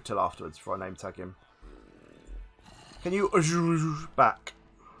to wait for it till afterwards before I name tag him? Can you back?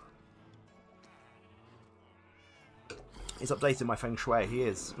 He's updating my feng shui. He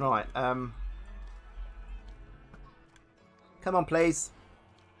is. Right. Come on, please.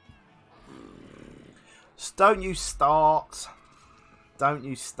 Don't you start. Don't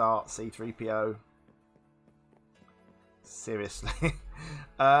you start, SeaThreePeeO. Seriously.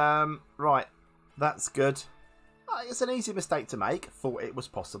 Right. That's good. It's an easy mistake to make. Thought it was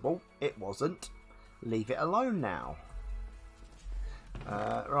possible. It wasn't. Leave it alone now.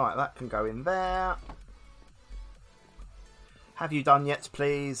 Right, that can go in there. Have you done yet,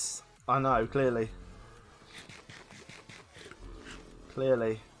 please? I know, clearly.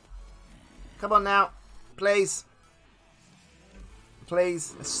 Clearly. Come on now. Please.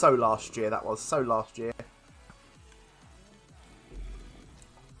 Please. It's so last year, that was. So last year.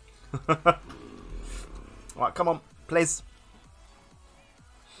 Right, come on. Please.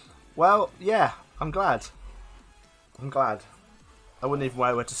 Well, yeah. I'm glad. I'm glad. I wouldn't even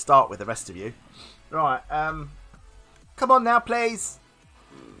know where to start with the rest of you. Right, come on now, please.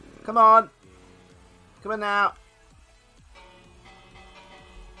 Come on. Come on now.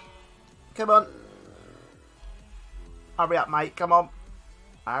 Come on. Hurry up, mate. Come on.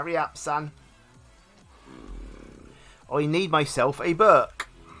 Hurry up, son. I need myself a book.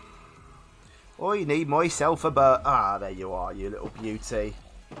 I need myself a book. Ah, there you are, you little beauty.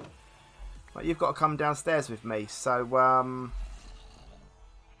 Right, you've got to come downstairs with me, so, come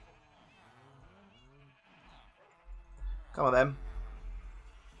on then.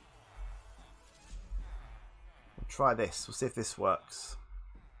 We'll try this. We'll see if this works.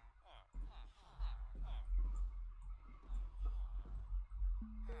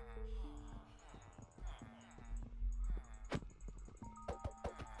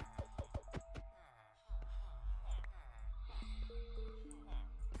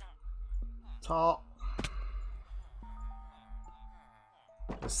 Top.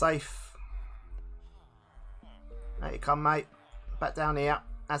 We're safe. There you come, mate. Back down here.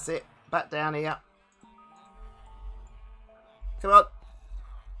 That's it. Back down here. Come on.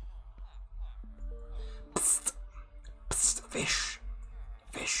 Psst. Psst. Fish.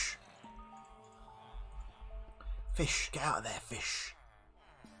 Fish. Fish. Get out of there, fish.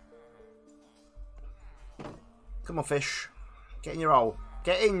 Come on, fish. Get in your hole.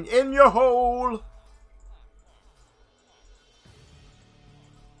 Get in your hole.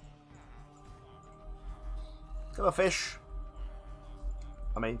 Come on, fish.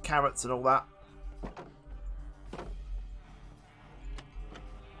 I mean, carrots and all that.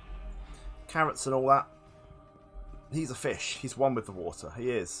 Carrots and all that. He's a fish. He's one with the water. He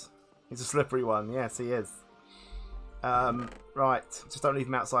is. He's a slippery one. Yes, he is. Right. Just don't leave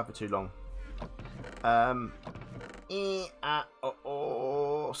him outside for too long.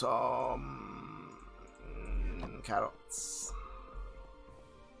 Some carrots.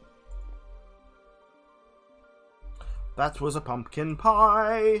 That was a pumpkin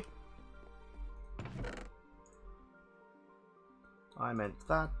pie. I meant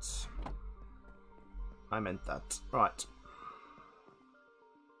that. I meant that. Right.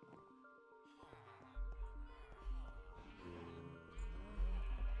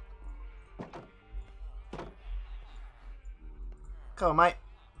 Come on, mate.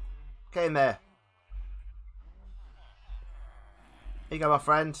 Get in there. Here you go, my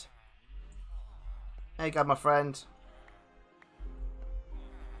friend. There you go, my friend.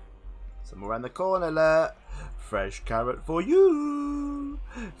 Somewhere around the corner, look. Fresh carrot for you.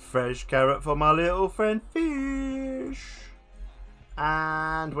 Fresh carrot for my little friend fish.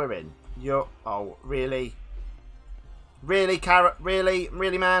 And we're in. You're... Oh, really? Really, carrot? Really?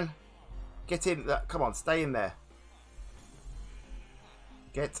 Really, man? Get in. Come on, stay in there.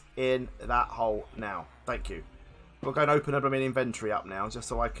 Get in that hole now. Thank you. We'll go and open a blooming inventory up now, just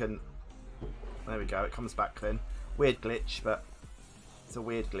so I can... There we go, it comes back then. Weird glitch, but... It's a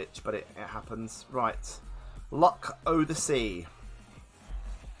weird glitch, but it happens. Right. Luck o' the Sea.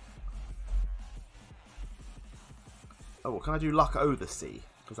 Oh, can I do Luck o' the Sea?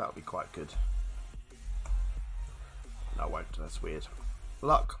 Because that would be quite good. No, I won't. That's weird.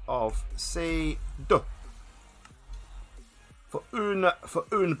 Luck of Sea. Duh. For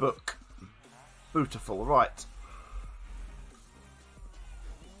un book. Beautiful. Right.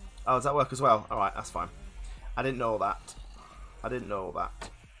 Oh, does that work as well? Alright, that's fine. I didn't know that. I didn't know that.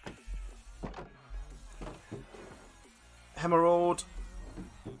 Emerald.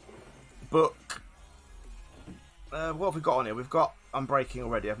 Book. What have we got on here? We've got Unbreaking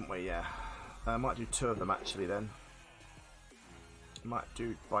already, haven't we? Yeah. I might do 2 of them actually then. Might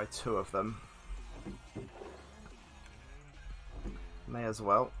do buy 2 of them. May as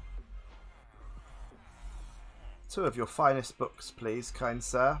well. 2 of your finest books, please, kind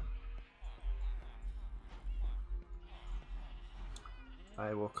sir.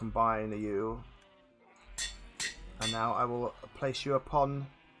 I will combine you. And now I will place you upon...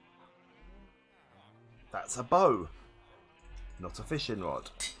 That's a bow. Not a fishing rod.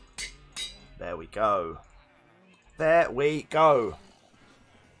 There we go. There we go.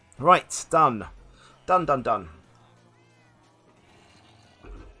 Right, done. Done, done, done.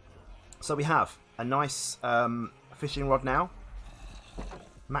 So we have a nice fishing rod now.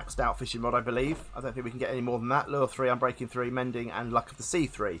 Maxed out fishing rod, I believe. I don't think we can get any more than that. Lure 3, Unbreaking 3, Mending, and Luck of the Sea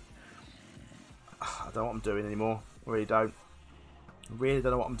 3. I don't know what I'm doing anymore. I really don't. I really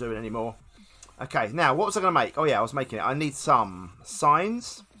don't know what I'm doing anymore. Okay, now, what was I going to make? Oh, yeah, I was making it. I need some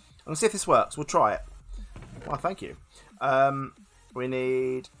signs. I'm going to see if this works. We'll try it. Well, thank you. We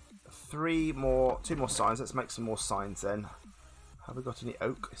need 2 more signs. Let's make some more signs then. Have we got any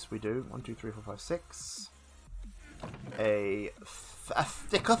oak? Yes, we do. 1, 2, 3, 4, 5, 6. A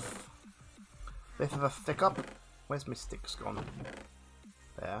thick-up. Bit of a thick-up. Where's my sticks gone?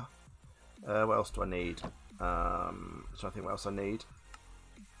 There. What else do I need? I'm trying to think what else I need.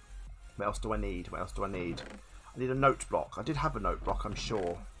 What else do I need? What else do I need? I need a note block. I did have a note block, I'm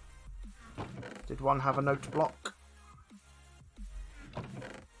sure. Did one have a note block?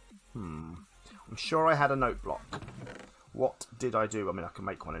 I'm sure I had a note block. What did I do? I mean, I can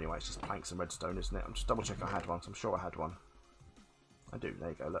make one anyway. It's just planks and redstone, isn't it? I'm just double checking I had one, so I'm sure I had one. I do. There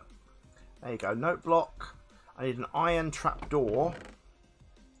you go, look. There you go. Note block. I need an iron trapdoor.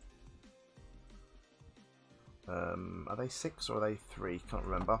 Are they 6 or are they 3? Can't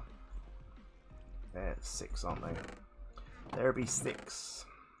remember. They're 6, aren't they? There be 6.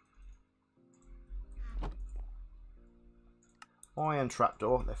 Iron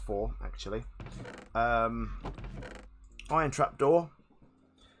trapdoor. They're 4, actually. Iron trapdoor.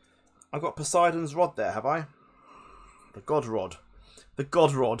 I've got Poseidon's rod there, have I? The god rod. The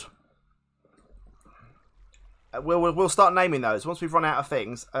god rod. We'll start naming those once we've run out of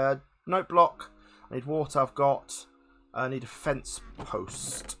things. Note block. I need water. I've got. I need a fence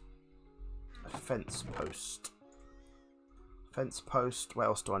post. A fence post. Fence post. What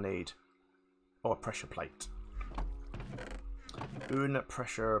else do I need? Oh, a pressure plate. Une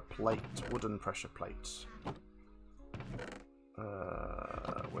pressure plate. Wooden pressure plate.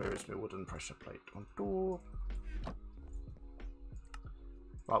 Where is my wooden pressure plate? On door.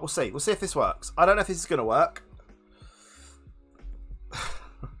 Right, we'll see. We'll see if this works. I don't know if this is going to work.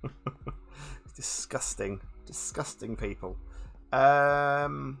 Disgusting. Disgusting people. I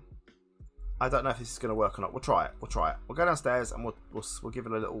don't know if this is going to work or not. We'll try it. We'll try it. We'll go downstairs and we'll give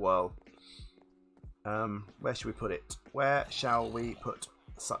it a little whirl. Where should we put it? Where shall we put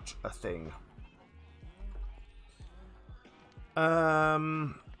such a thing? Where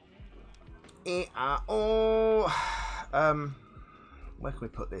can we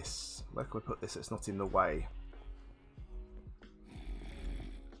put this? Where can we put this so it's not in the way?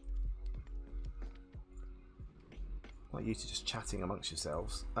 Like you two just chatting amongst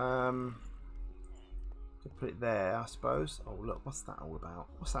yourselves. Put it there, I suppose. Oh look, what's that all about?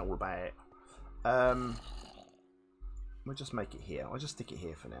 What's that all about? We'll just make it here. I'll just stick it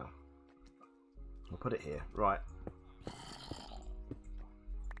here for now. We'll put it here. Right.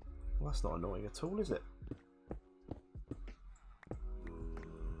 Well, that's not annoying at all, is it?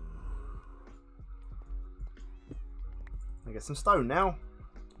 I get some stone now.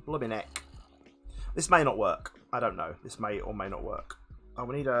 Blubby neck. This may not work. I don't know. This may or may not work. Oh,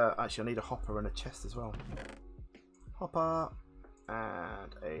 we need a. Actually, I need a hopper and a chest as well. Hopper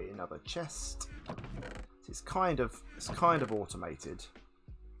and another chest. It's kind of automated,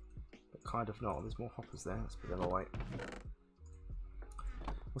 but kind of not. There's more hoppers there. Let's put them away.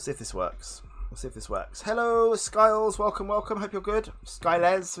 We'll see if this works. We'll see if this works. Hello, Skiles. Welcome, welcome. Hope you're good.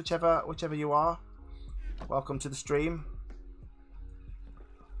 Skyles, whichever you are. Welcome to the stream.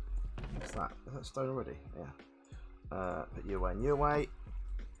 What's that? Is that stone already? Yeah. Put you away and you away.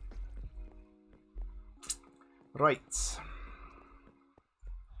 Right.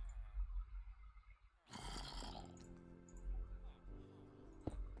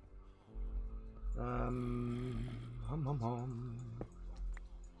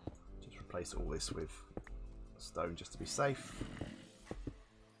 Just replace all this with stone just to be safe.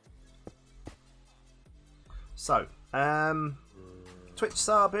 So, Twitch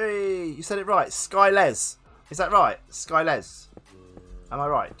Sabi, you said it right. Skyles. Is that right? Skyles. Am I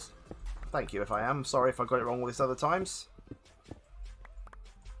right? Thank you if I am. Sorry if I got it wrong all these other times.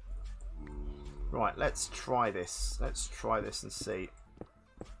 Right, let's try this. Let's try this and see.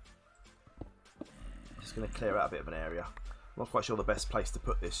 Just going to clear out a bit of an area. I'm not quite sure the best place to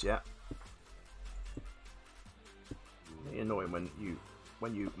put this yet. It's annoying when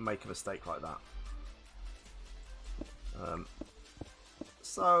you make a mistake like that.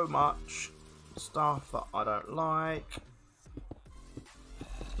 So much stuff that I don't like.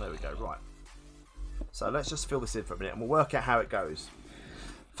 There we go, right. So let's just fill this in for a minute and we'll work out how it goes.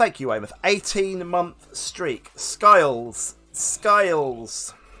 Thank you, Weymouth. 18-month streak. Skiles.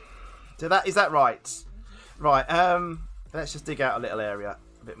 Skiles. Is that right? Right, let's just dig out a little area.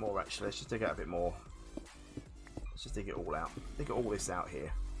 A bit more, actually. Let's just dig out a bit more. Let's just dig it all out. Dig all this out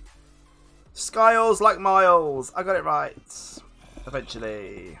here. Skiles like miles. I got it right.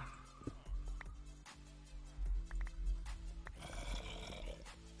 Eventually.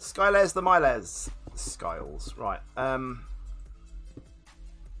 Skyles the miles. Skiles. Right. There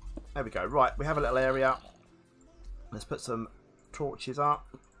we go. Right, we have a little area. Let's put some torches up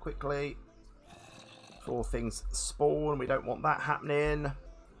quickly before things spawn. We don't want that happening.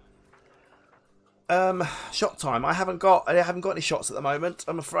 Shot time. I haven't got any shots at the moment,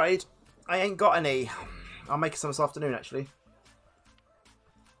 I'm afraid. I ain't got any. I'll make some this afternoon, actually.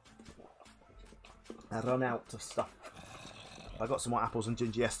 I run out of stuff. I got some white apples and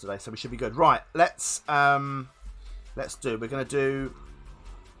ginger yesterday, so we should be good. Right, let's do. We're gonna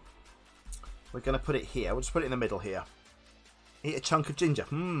put it here. We'll just put it in the middle here. Eat a chunk of ginger.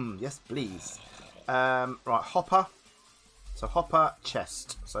 Yes, please. Right, hopper. So hopper,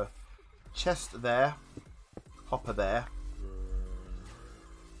 chest. So chest there, hopper there.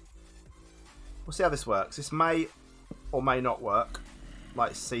 We'll see how this works. This may or may not work.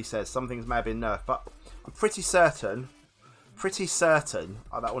 Like C says, some things may have been nerfed, but I'm pretty certain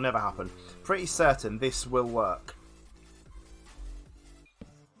that will never happen. Pretty certain this will work.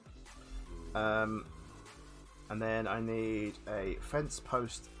 And then I need a fence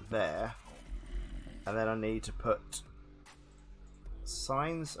post there, and then I need to put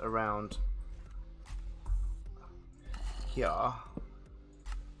signs around here.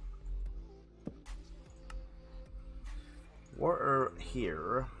 Water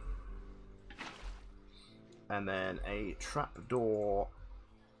here, and then a trapdoor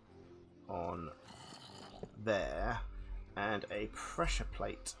on there, and a pressure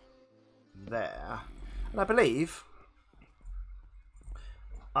plate there, and I believe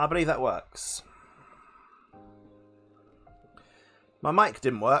that works. My mic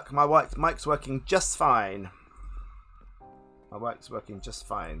didn't work. My mic's working just fine. My mic's working just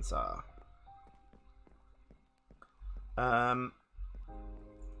fine, sir.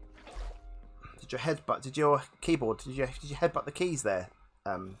 Did your keyboard? Did you headbutt the keys there?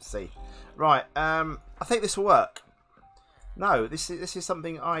 C. Right. I think this will work. No, this is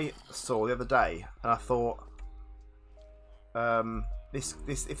something I saw the other day, and I thought,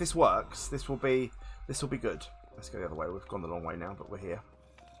 if this works, this will be good. Let's go the other way. We've gone the long way now, but we're here.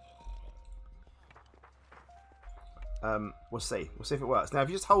 We'll see. We'll see if it works. Now, if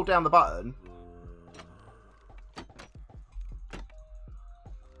you just hold down the button.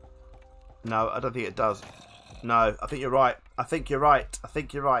 No, I don't think it does. No, I think you're right. I think you're right. I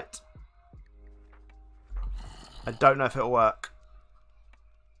think you're right. I don't know if it'll work.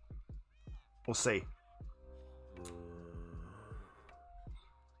 We'll see.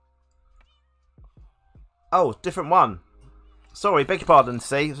 Oh, different one. Sorry, beg your pardon,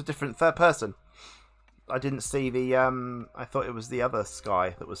 C. It's a different third person. I didn't see the, I thought it was the other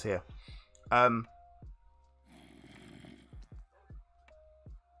Sky that was here.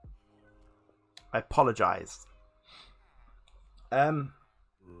 I apologise. No.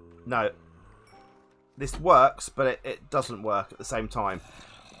 This works, but it doesn't work at the same time.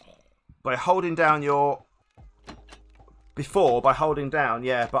 By holding down your... By holding down,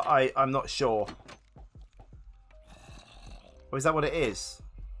 yeah, but I'm not sure. Or is that what it is?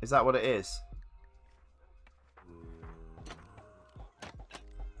 Is that what it is?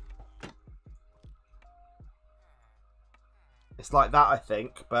 It's like that, I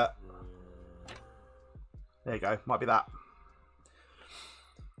think, but there you go. Might be that.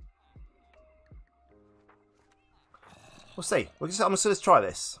 We'll see. I'm just going to try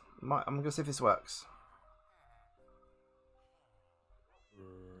this. I'm going to see if this works.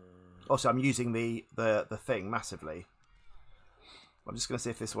 Also, I'm using the thing massively. I'm just going to see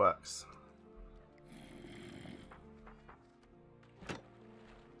if this works.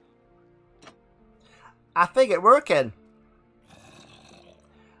 I think it's working.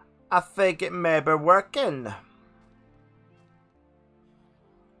 I think it may be working.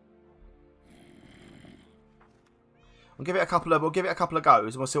 We'll give it a couple of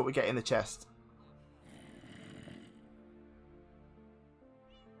goes, and we'll see what we get in the chest.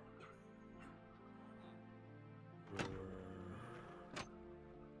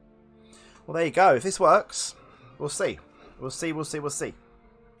 Well, there you go. If this works, we'll see. We'll see.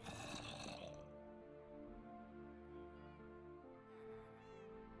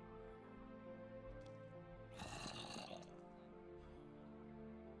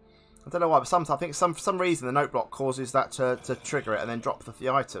 I don't know why, but sometimes I think for some reason the note block causes that to trigger it and then drop the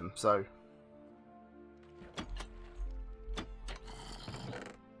item. So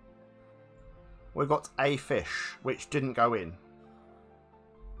we've got a fish which didn't go in.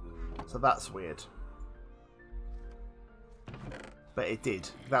 So that's weird. But it did.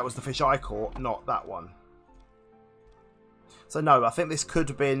 That was the fish I caught, not that one. So no, I think this could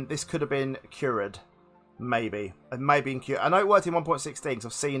have been cured. Maybe. It may be in cured. I know it worked in 1.16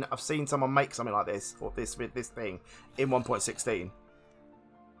 because I've seen someone make something like this, or this thing in 1.16.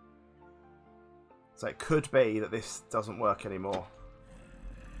 So it could be that this doesn't work anymore.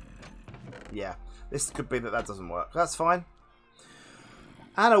 Yeah. This could be that doesn't work. That's fine.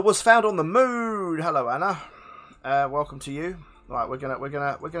 Anna was found on the moon. Hello, Anna. Welcome to you. Right, we're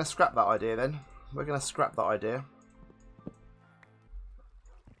gonna scrap that idea then. We're gonna scrap that idea,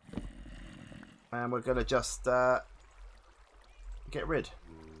 and we're gonna just get rid.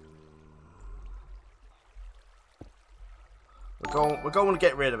 We're going to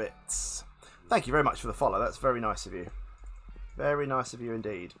get rid of it. Thank you very much for the follow. That's very nice of you. Very nice of you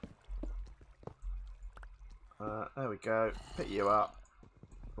indeed. There we go. Pick you up.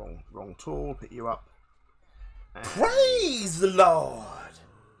 Wrong tool. Pick you up. And praise the Lord.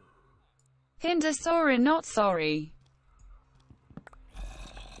 Hinder sorry, not sorry.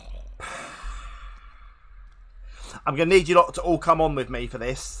 I'm going to need you lot to all come on with me for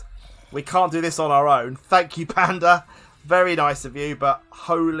this. We can't do this on our own. Thank you, Panda. Very nice of you, but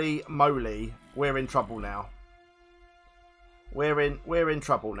holy moly, we're in trouble now. We're in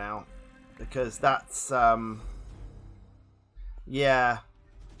trouble now. Because that's yeah.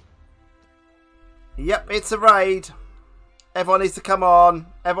 Yep, it's a raid. Everyone needs to come on.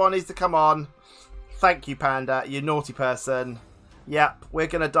 Everyone needs to come on. Thank you, Panda, you naughty person. Yep, we're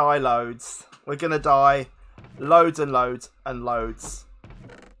going to die loads. We're going to die loads and loads and loads.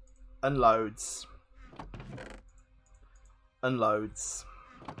 And loads. And loads.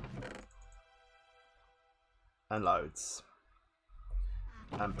 And loads.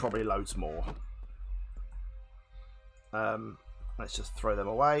 And probably loads more. Let's just throw them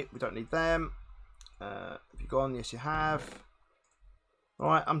away. We don't need them. Have you gone? Yes, you have.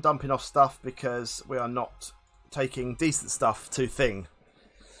 Right, I'm dumping off stuff because we are not taking decent stuff to thing.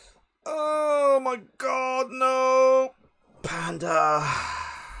 Oh my god, no! Panda.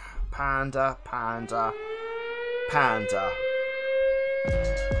 Panda, panda, panda.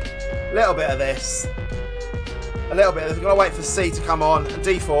 A little bit of this. A little bit of this. We're going to wait for C to come on, and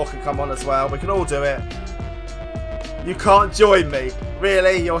D4 can come on as well. We can all do it. You can't join me.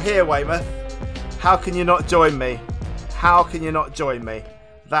 Really? You're here, Weymouth. How can you not join me? How can you not join me?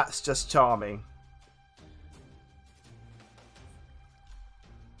 That's just charming.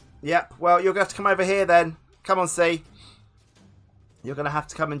 Yep, well, you're going to have to come over here then. Come on, C. You're going to have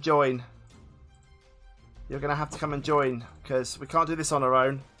to come and join. You're going to have to come and join, because we can't do this on our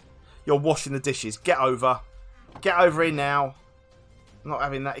own. You're washing the dishes. Get over. Get over here now. I'm not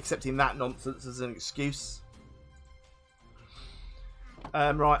having that, accepting that nonsense as an excuse.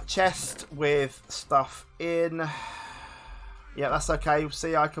 Right, chest with stuff in. Yeah, that's okay.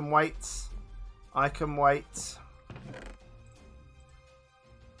 See, I can wait. I can wait.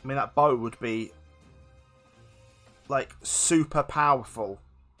 I mean, that bow would be, like, super powerful.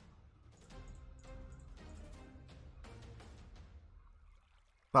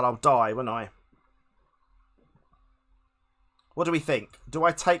 But I'll die, won't I? What do we think? Do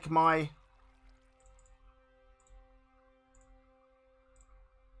I take my...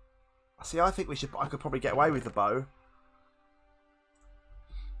 See, I think I could probably get away with the bow.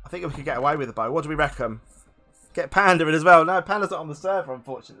 I think we could get away with the bow. What do we reckon? Get Panda in as well. No, Panda's not on the server,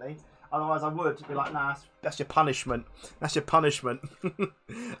 unfortunately. Otherwise, I would be like, nah, that's your punishment. That's your punishment.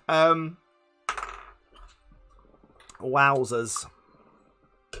 Wowzers.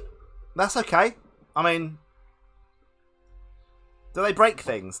 That's okay. I mean, do they break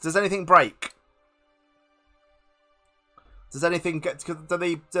things? Does anything break? Does anything get? Do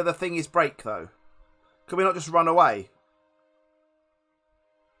the thingies break though? Can we not just run away?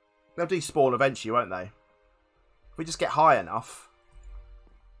 They'll despawn eventually, won't they? If we just get high enough.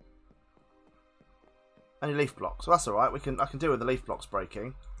 Any leaf blocks? Well, that's all right. I can deal with the leaf blocks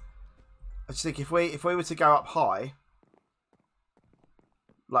breaking. I just think if we were to go up high,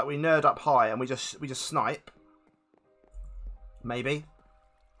 like we nerd up high and we just snipe, maybe.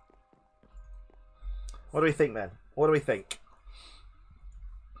 What do we think then? What do we think?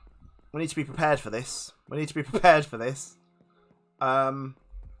 We need to be prepared for this. We need to be prepared for this. What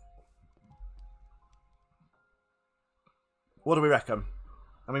do we reckon?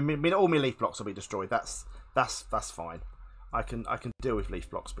 I mean, all my leaf blocks will be destroyed. That's fine. I can deal with leaf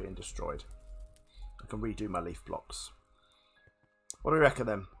blocks being destroyed. I can redo my leaf blocks. What do we reckon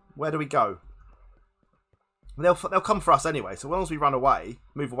then? Where do we go? They'll come for us anyway. So as long as we run away,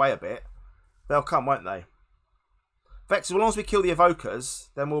 move away a bit, they'll come, won't they? Vexes, as long as we kill the evokers,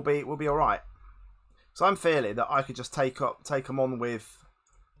 then we'll be all right. So I'm feeling that I could just take them on with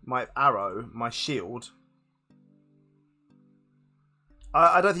my arrow, my shield.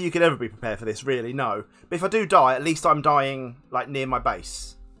 I don't think you can ever be prepared for this, really, no. But if I do die, at least I'm dying like near my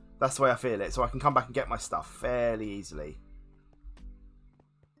base. That's the way I feel it. So I can come back and get my stuff fairly easily.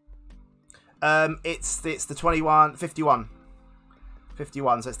 It's the 51.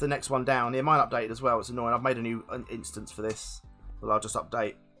 So it's the next one down. Yeah, mine updated as well. It's annoying. I've made a new instance for this. Well, I'll just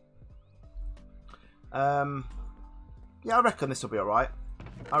update. Yeah, I reckon this will be alright.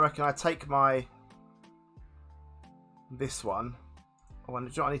 I reckon I take this one. Oh, I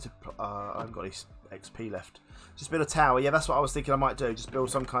need to. I haven't got any XP left. Just build a tower. Yeah, that's what I was thinking I might do. Just build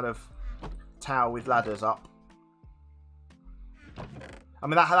some kind of tower with ladders up. I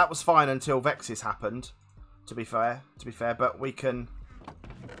mean, that was fine until Vexes happened. To be fair, but we can.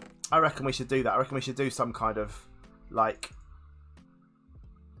 I reckon we should do that. I reckon we should do some kind of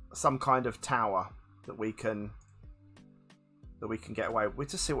tower that we can get away with. We'll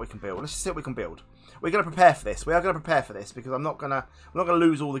just see what we can build. Let's just see what we can build. We're going to prepare for this. We are going to prepare for this because I'm not going to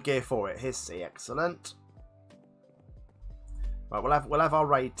lose all the gear for it. Here's C. Excellent. Right, we'll have our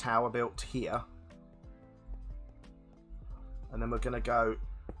raid tower built here, and then we're going to go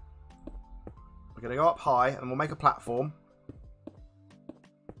up high, and we'll make a platform.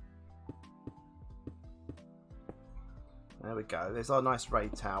 There we go. There's our nice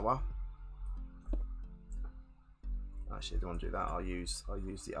raid tower. Actually, I don't want to do that. I'll use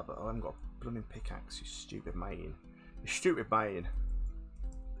the other. I haven't got a blooming pickaxe. You stupid main. You stupid main.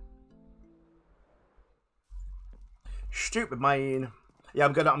 Stupid main. Yeah,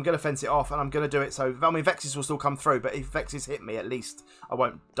 I'm gonna fence it off, and I'm gonna do it so. I mean, Vexes will still come through, but if Vexes hit me, at least I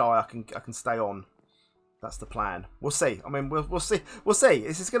won't die. I can stay on. That's the plan. We'll see. I mean, we'll see. We'll see.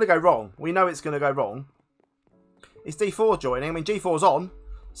 This is gonna go wrong. We know it's gonna go wrong. Is D4 joining? I mean, G4's on,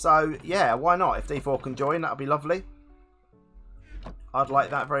 so yeah, why not? If D4 can join, that'll be lovely. I'd like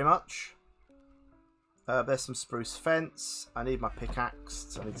that very much. There's some spruce fence. I need my pickaxe,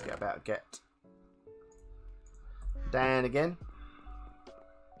 so I need to get down again.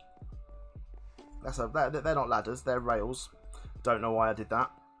 They're not ladders, they're rails. Don't know why I did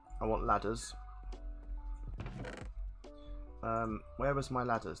that. I want ladders. Where was my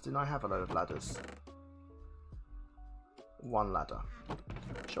ladders? Didn't I have a load of ladders? One ladder.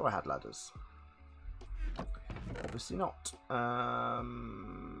 Sure, I had ladders. Obviously not.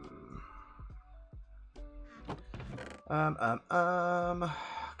 Come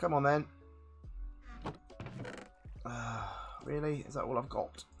on then. Really? Is that all I've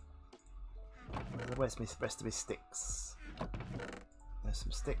got? Where's the rest of my sticks? There's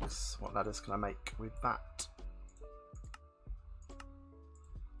some sticks. What ladders can I make with that?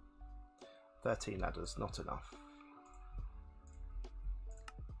 13 ladders, not enough.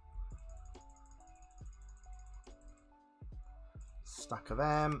 Stack of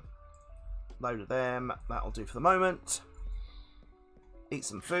them. Load of them. That'll do for the moment. Eat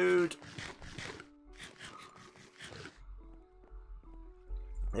some food.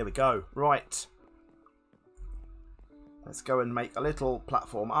 There we go. Right. Let's go and make a little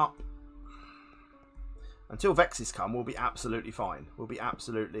platform up. Until Vexes come, we'll be absolutely fine. We'll be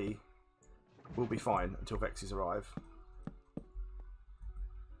fine until Vexes arrive.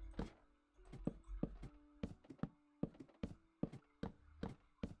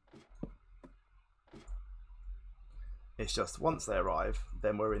 It's just once they arrive,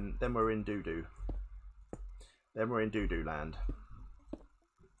 then we're in doo-doo. Then we're in doo-doo land.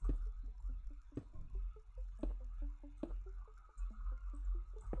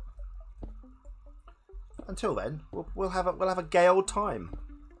 Until then, we'll have a gay old time,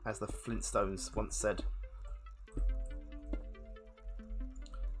 as the Flintstones once said.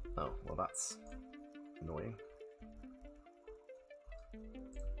 Oh, well, that's annoying.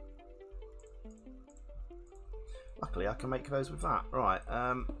 Luckily, I can make those with that. Right.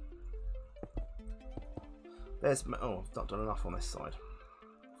 There's. Oh, I've not done enough on this side.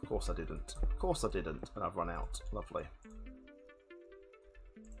 Of course I didn't. Of course I didn't. And I've run out. Lovely.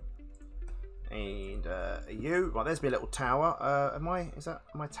 And you. Right, there's me a little tower. Am I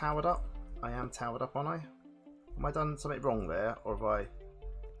towered up? I am towered up, aren't I? Have I done something wrong there, or have I?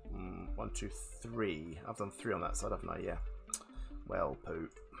 1, 2, 3. I've done 3 on that side, haven't I? Yeah. Well, poo.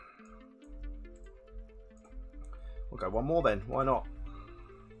 We'll go one more then. Why not?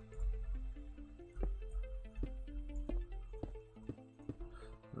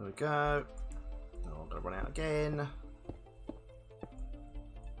 There we go. Oh, I'm going to run out again.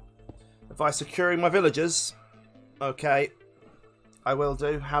 Advice securing my villagers. Okay. I will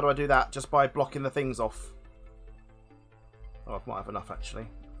do. How do I do that? Just by blocking the things off. Oh, I might have enough actually.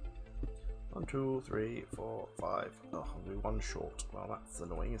 1, 2, 3, 4, 5. Oh, I'll do 1 short. Well, that's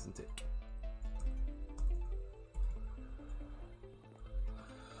annoying, isn't it?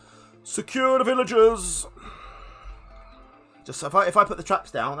 Secure the villagers. Just if I put the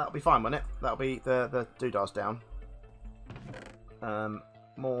traps down, that'll be fine, won't it? That'll be the doodahs down.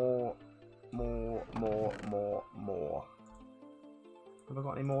 More. Have I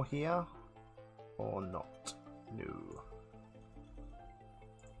got any more here, or not? No.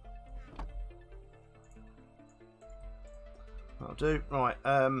 That'll do. Right.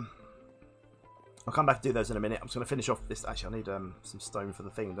 I'll come back and do those in a minute. I'm just going to finish off this. Actually, I need some stone for the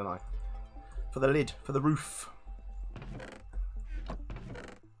thing, don't I? For the lid, for the roof.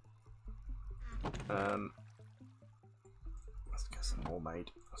 Let's get some more made.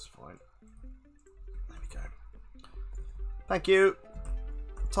 That's fine. There we go. Thank you.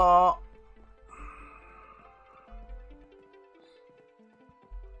 Tar.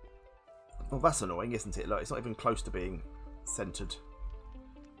 Well, that's annoying, isn't it? Like, it's not even close to being centered.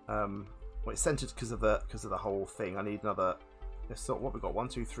 Well, it's centered because of the whole thing. I need another. Let's sort what we got. 1,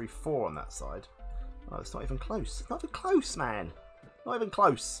 2, 3, 4 on that side. Oh, it's not even close. It's not even close, man. Not even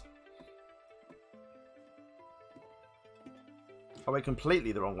close. I went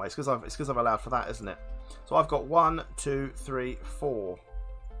completely the wrong way. It's because I've allowed for that, isn't it? So I've got 1, 2, 3, 4,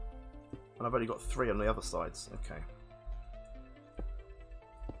 and I've only got 3 on the other sides. Okay.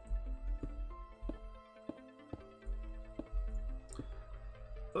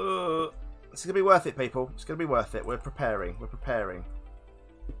 It's going to be worth it, people. It's going to be worth it. We're preparing. We're preparing.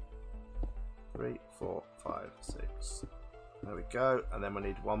 3, 4, 5, 6. There we go. And then we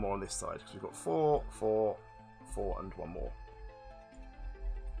need 1 more on this side because we've got 4, 4, 4, and 1 more.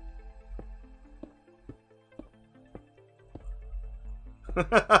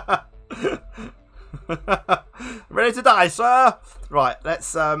 Ready to die, sir? Right,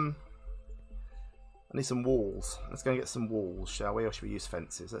 let's I need some walls. Let's go and get some walls, shall we? Or should we use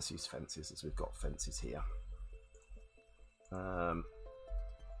fences? Let's use fences as we've got fences here. We'll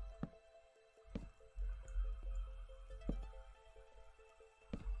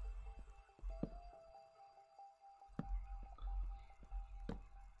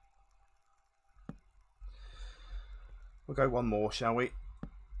go 1 more, shall we?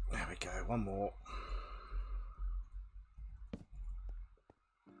 There we go, 1 more.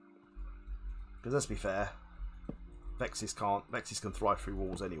 Because let's be fair, Vexes can thrive through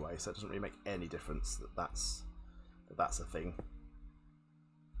walls anyway, so it doesn't really make any difference that's a thing.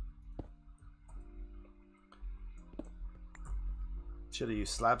 Should have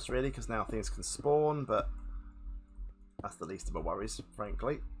used slabs really, because now things can spawn, but that's the least of my worries,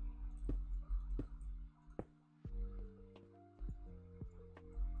 frankly.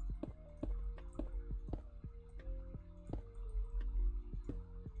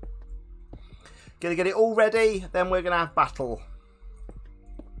 Gonna get it all ready, then we're gonna have battle.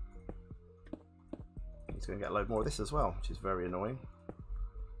 He's gonna get a load more of this as well, which is very annoying.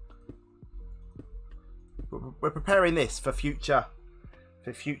 We're preparing this for future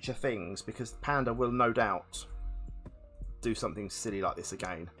things, because Panda will no doubt do something silly like this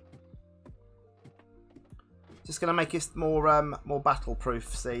again. Just gonna make it more battle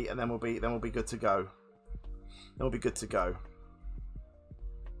proof, see, and then we'll be good to go. Then we'll be good to go.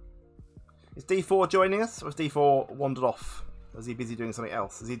 Is D4 joining us, or has D4 wandered off? Is he busy doing something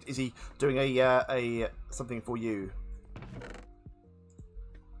else? Is he doing a something for you?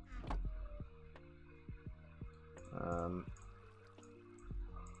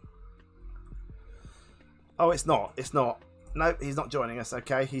 Oh, it's not. It's not. No, he's not joining us.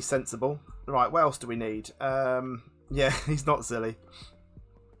 Okay, he's sensible. Right, what else do we need? Yeah, he's not silly.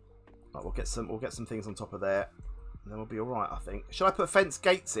 Right, we'll get some things on top of there, and then we'll be all right, I think. Should I put fence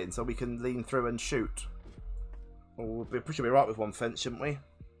gates in so we can lean through and shoot? Or we should be right with one fence, shouldn't we?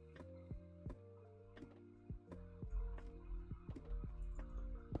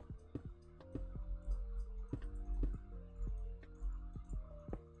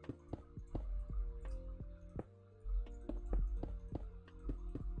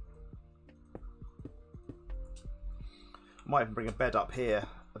 Might even bring a bed up here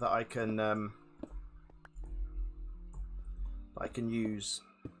that I can use.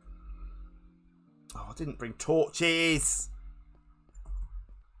 Oh, I didn't bring torches.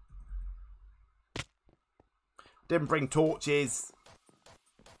 Didn't bring torches.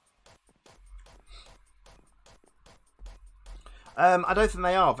 I don't think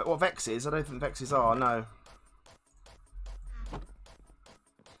they are. What Vexes? I don't think Vexes are. No.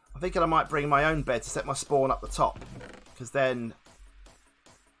 I'm thinking I might bring my own bed to set my spawn up the top. Because then,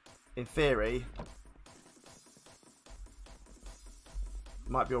 in theory,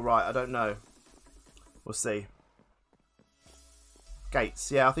 might be alright. I don't know. We'll see.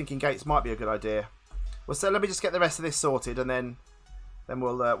 Gates. Yeah, I'm thinking gates might be a good idea. Well, so let me just get the rest of this sorted, and then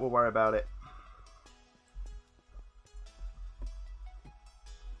we'll worry about it.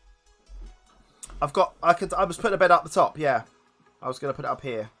 I was putting a bed up the top. Yeah, I was going to put it up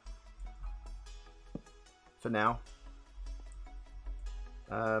here for now.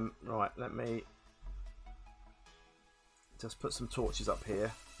 Right, let me just put some torches up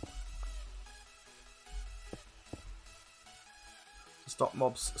here to stop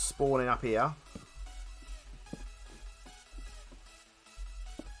mobs spawning up here.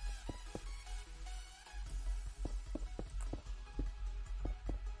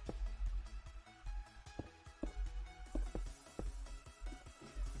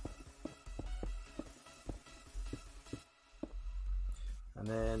 And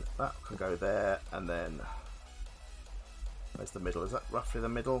then that can go there, and then where's the middle? Is that roughly the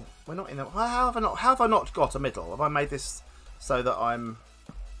middle? We're not in the. How have I not got a middle? Have I made this so that I'm?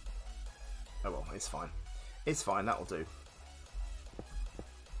 Oh well, it's fine. It's fine. That'll do.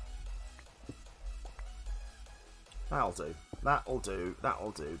 That'll do. That'll do.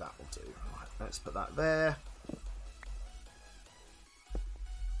 That'll do. That'll do. Right, let's put that there.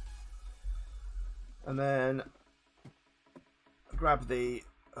 And then grab the.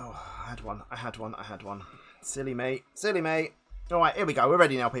 Oh, I had one. Silly me. Alright, here we go. We're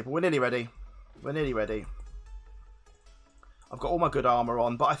ready now, people. We're nearly ready. I've got all my good armour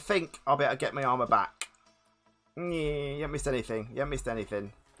on, but I think I'll be able to get my armour back. Yeah, you haven't missed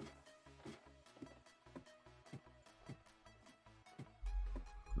anything.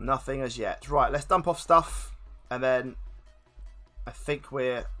 Nothing as yet. Right, let's dump off stuff, and then I think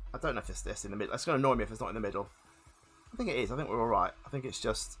we're. I don't know if it's this in the middle. It's going to annoy me if it's not in the middle. I think it is. I think we're all right. I think it's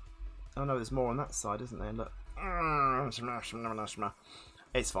just. Oh no, there's more on that side, isn't there? Look.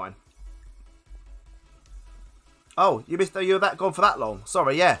 It's fine. Oh, you missed. You were that gone for that long.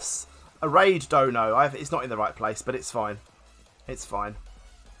 Sorry. Yes, a raid dono. It's not in the right place, but it's fine. It's fine.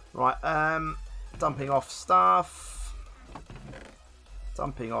 Right. Dumping off stuff.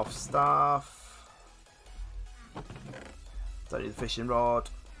 Don't need the fishing rod.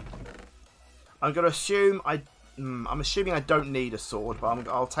 I'm going to assume I'm assuming I don't need a sword, but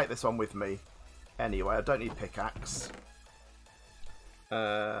I'll take this one with me. Anyway, I don't need pickaxe.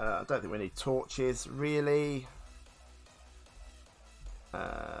 I don't think we need torches, really.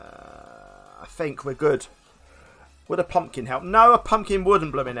 I think we're good. Would a pumpkin help? No, a pumpkin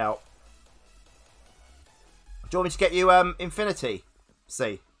wouldn't blooming help. Do you want me to get you infinity?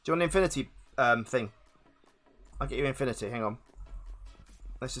 See? Do you want an infinity thing? I'll get you infinity. Hang on.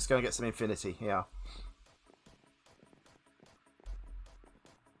 Let's just go and get some infinity. Yeah.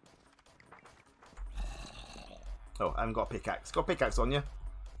 Oh, I haven't got a pickaxe. Got a pickaxe on you?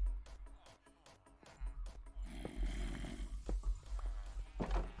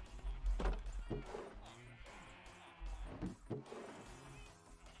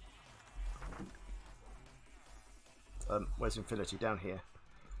 Where's infinity? Down here.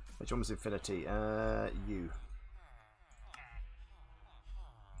 Which one was infinity? You.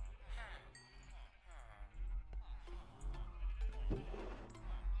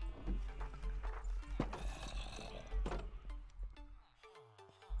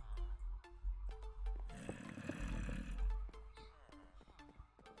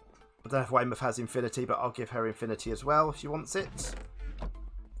 I don't know if Weymouth has infinity, but I'll give her infinity as well if she wants it.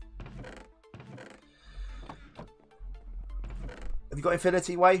 Have you got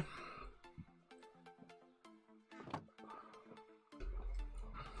infinity, Way?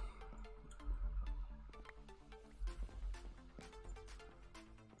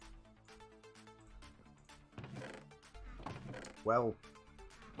 Well.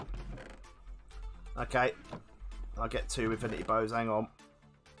 Okay. I'll get 2 infinity bows. Hang on.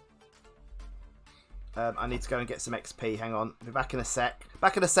 I need to go and get some XP. Hang on. I'll be back in a sec.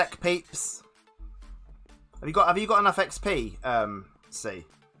 Back in a sec, peeps. Have you got enough XP? C.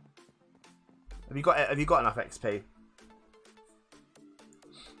 Have you got enough XP?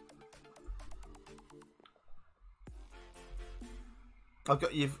 I've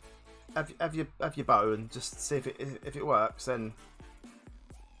got you. Have your bow and just see if it works. Then.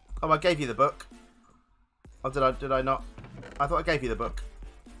 Oh, I gave you the book. Oh, did I not? I thought I gave you the book.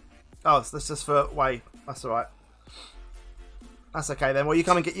 Oh, so that's just for Way. That's all right. That's okay then. Well, you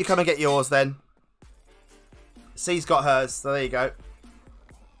come and get yours then. C's got hers, so there you go.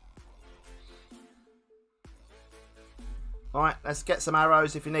 All right, let's get some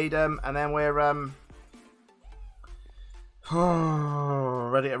arrows if you need them, and then we're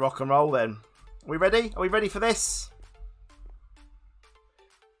ready to rock and roll. Then, are we ready? Are we ready for this?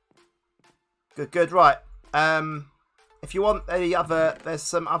 Good, good. Right. If you want any other, there's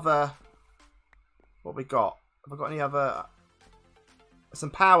some other. What we got? Have I got any other?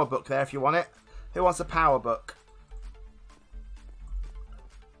 Some power book there if you want it. Who wants a power book?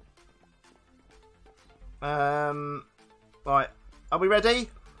 Right. Are we ready?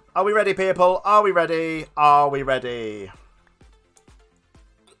 Are we ready, people? Are we ready? Are we ready?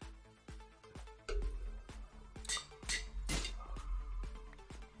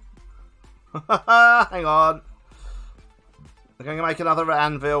 Hang on. I'm going to make another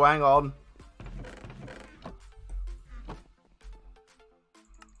anvil. Hang on.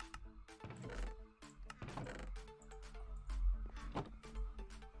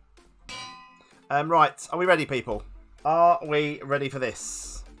 Right. Are we ready, people? Are we ready for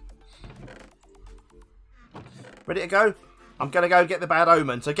this? Ready to go? I'm going to go get the bad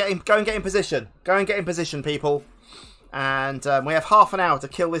omen. So go and get in position. Go and get in position, people. And we have half an hour to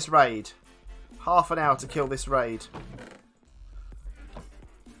kill this raid. Half an hour to kill this raid.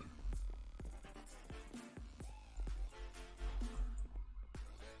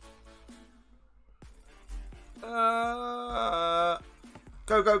 Go,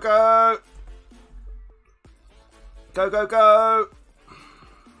 go, go. Go, go, go.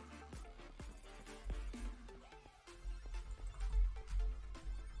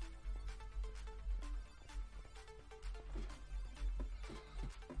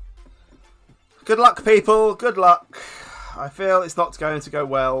 Good luck, people. Good luck. I feel it's not going to go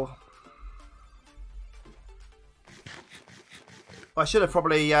well. I should have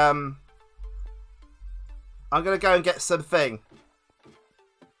probably... I'm going to go and get something.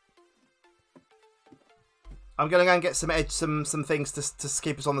 I'm going to go and get some things to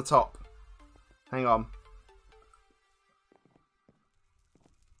keep us on the top. Hang on.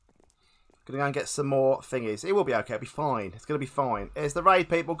 Going to go and get some more thingies. It will be okay. It'll be fine. It's going to be fine. Here's the raid,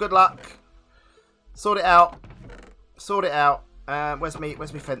 people. Good luck. Sort it out. Sort it out. Where's me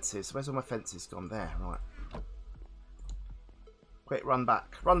fences? Where's all my fences gone? There, right. Quick, run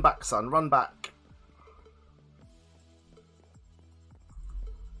back. Run back, son. Run back.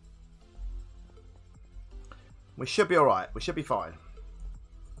 We should be alright. We should be fine.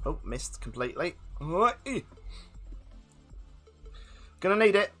 Oh, missed completely. Alright. Gonna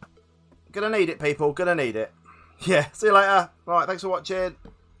need it. Gonna need it, people. Gonna need it. Yeah, see you later. Right, thanks for watching.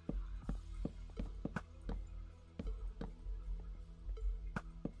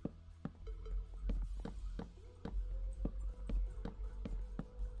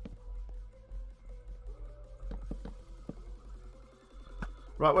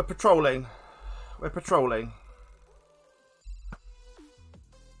 Right, we're patrolling. We're patrolling.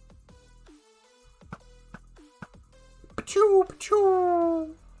 Pachoo,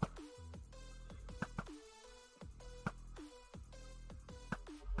 pachoo.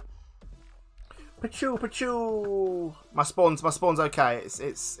 Pachoo, pachoo. My spawn's okay.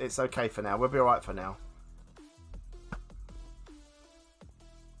 It's okay for now. We'll be alright for now.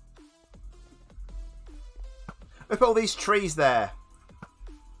 Look at all these trees there.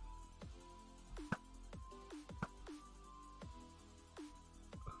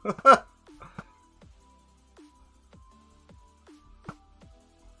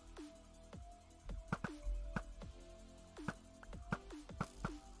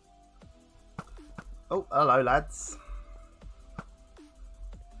 Oh, hello, lads.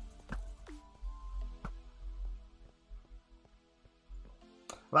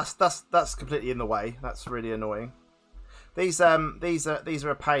 That's completely in the way. That's really annoying. These are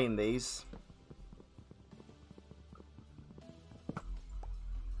a pain. These.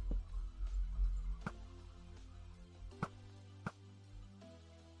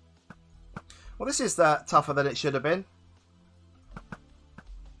 Well, this is tougher than it should have been.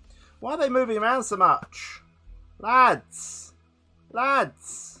 Why are they moving around so much? Lads!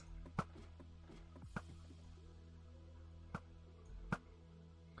 Lads!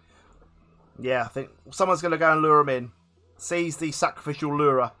 Yeah, I think someone's going to go and lure him in. Seize the sacrificial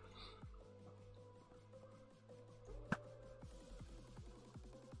lurer.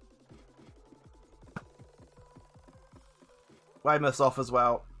 Weymouth's off as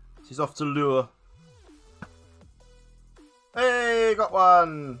well. She's off to lure. Hey, got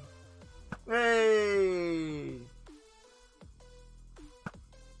one! Hey!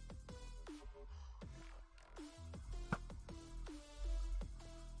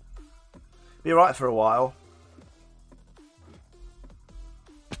 Be alright for a while.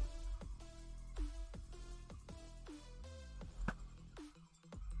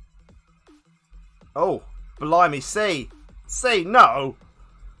 Oh, blimey, C! C, no!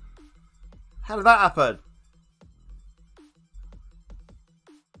 How did that happen?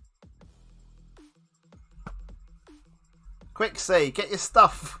 Quick, C, get your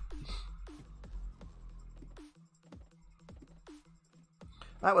stuff.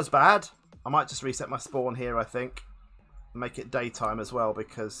 That was bad. I might just reset my spawn here, I think. Make it daytime as well,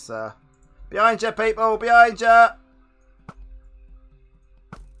 because... behind you, people! Behind you!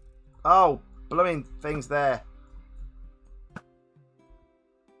 Oh, blooming things there.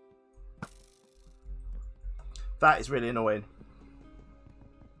 That is really annoying.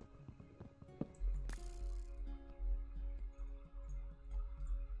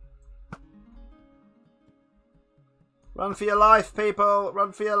 Run for your life, people!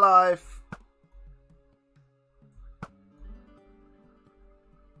 Run for your life!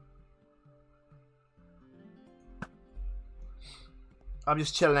 I'm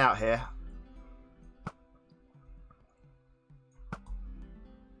just chilling out here.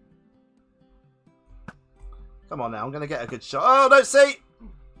 Come on now, I'm going to get a good shot. Oh, don't see!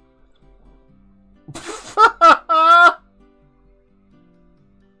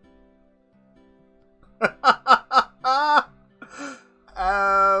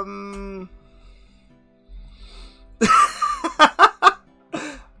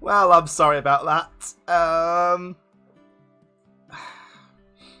 Well, I'm sorry about that.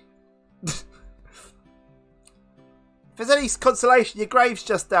 If there's any consolation, your grave's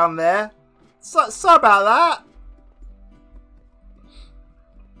just down there. Sorry about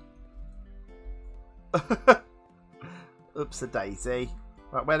that. Oops a daisy.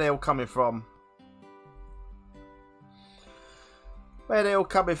 Right, where are they all coming from? Where are they all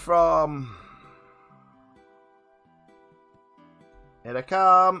coming from? Here they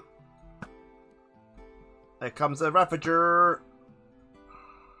come. There comes the Ravager.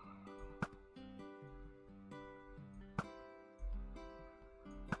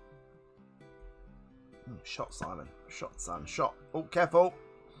 Shot, Simon. Shot, son. Shot. Oh, careful.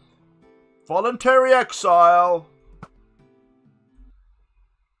 Voluntary exile.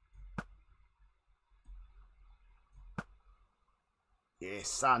 Yes,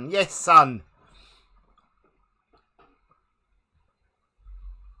 son. Yes, son.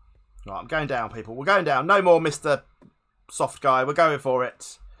 Right, I'm going down, people. We're going down. No more Mr. Soft Guy. We're going for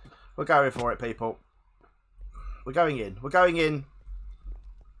it. We're going for it, people. We're going in. We're going in.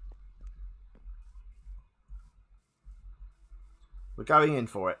 We're going in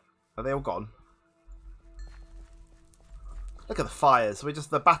for it. Are they all gone? Look at the fires. We're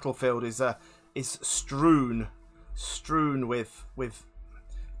just the battlefield is strewn with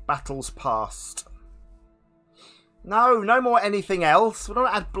battles past. No, no more anything else. We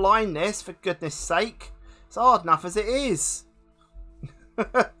don't add blindness, for goodness sake. It's hard enough as it is.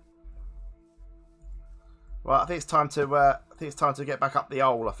 Right, I think it's time to get back up the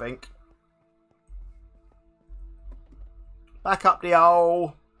hole. I think. Back up the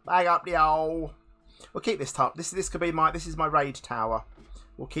hole. Back up the hole. We'll keep this time. This could be my. This is my raid tower.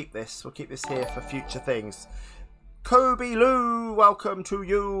 We'll keep this. We'll keep this here for future things. Kobe Lou, welcome to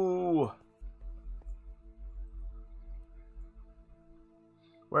you.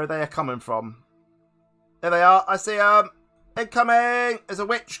 Where are they coming from? There they are. I see them. Incoming. There's a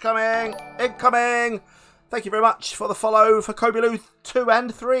witch coming. Incoming. Thank you very much for the follow for Kobe Lou 2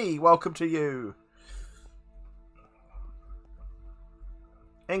 and 3. Welcome to you.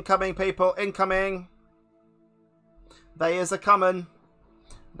 Incoming, people. Incoming. They is a coming.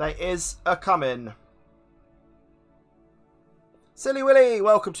 They is a coming. Silly Willy,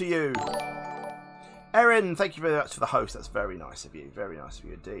 welcome to you. Erin, thank you very much for the host. That's very nice of you. Very nice of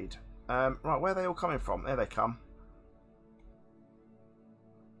you indeed. Right, where are they all coming from? There they come.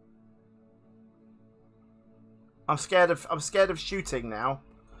 I'm scared of shooting now,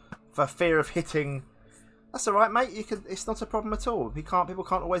 for fear of hitting. That's all right, mate. You can. It's not a problem at all. People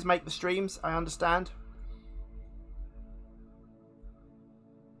can't always make the streams. I understand.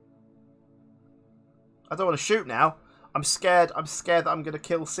 I don't want to shoot now. I'm scared. I'm scared that I'm going to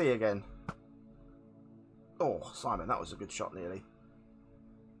kill C again. Oh, Simon, that was a good shot, nearly.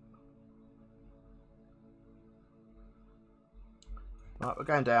 Right, we're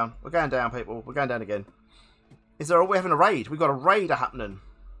going down. We're going down, people. We're going down again. Are we having a raid? We've got a raid happening.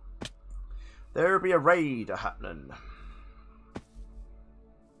 There'll be a raid happening.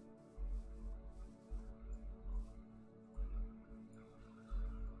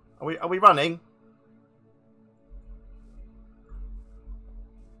 Are we running?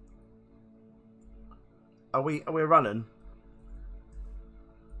 Are we running?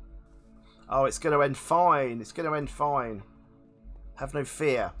 Oh, it's going to end fine. It's going to end fine. Have no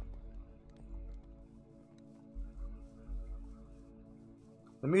fear.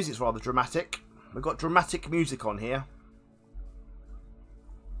 The music's rather dramatic. We've got dramatic music on here.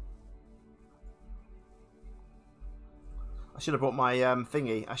 I should have brought my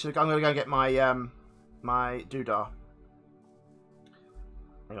thingy. I'm going to go and get my my doodah.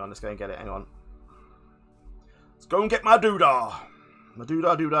 Hang on, let's go and get it. Hang on. Let's go and get my doodah. My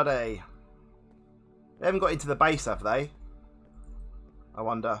doodah day. They haven't got into the base, have they? I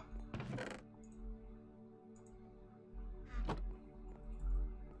wonder.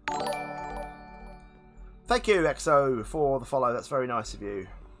 Thank you, EXO, for the follow. That's very nice of you.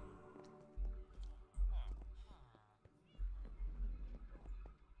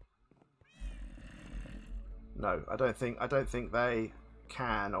 No, I don't think they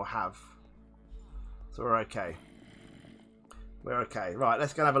can or have. So we're okay. We're okay. Right,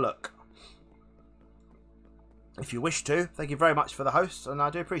 let's go and have a look. If you wish to. Thank you very much for the host, and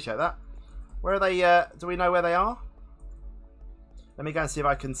I do appreciate that. Where are they? Do we know where they are? Let me go and see if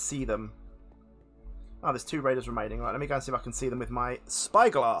I can see them. Oh, there's 2 raiders remaining. Right, let me go and see if I can see them with my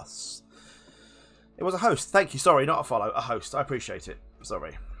spyglass. It was a host. Thank you. Sorry, not a follow. A host. I appreciate it.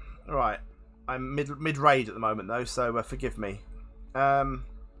 Sorry. Right. I'm mid-raid at the moment, though, so forgive me.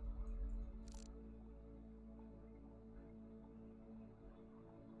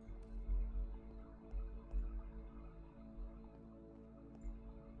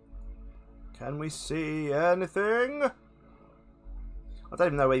 Can we see anything? I don't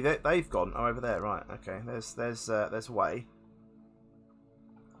even know where they've gone. Oh, over there. Right. Okay. There's way.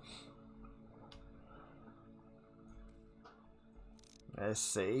 Let's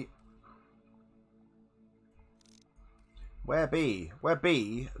see. Where be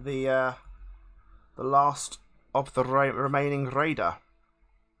the last of the remaining raider?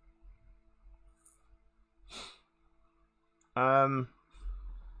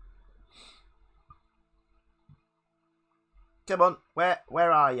 Come on,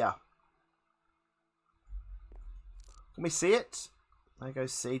 where are ya? Can we see it? There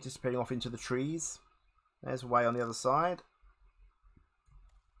goes C, disappearing off into the trees. There's way on the other side.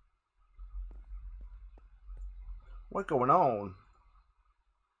 What's going on?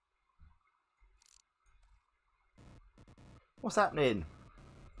 What's happening?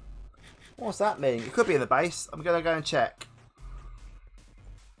 What's happening? It could be in the base. I'm going to go and check.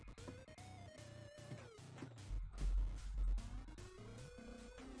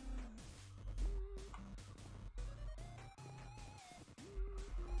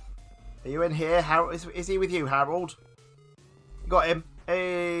 Are you in here, Harold? Is he with you, Harold? Got him.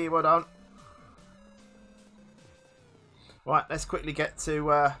 Hey, well done. Right, let's quickly get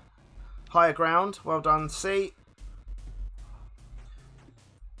to higher ground. Well done, C.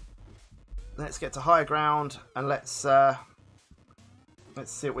 Let's get to higher ground and let's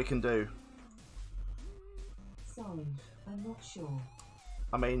see what we can do. Sorry, I'm not sure.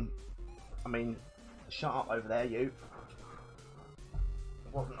 I mean, shut up over there, you.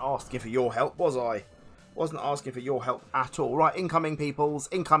 Wasn't asking for your help, was I? Wasn't asking for your help at all. Right, incoming peoples,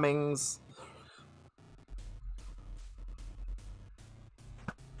 incomings.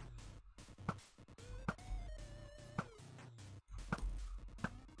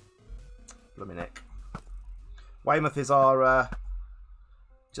 Bluminek. Weymouth is our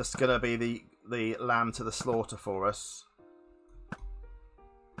just gonna be the lamb to the slaughter for us.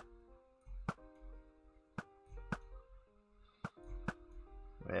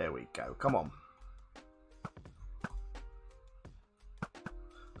 There we go. Come on.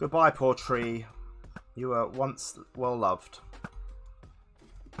 Goodbye, poor tree. You were once well loved.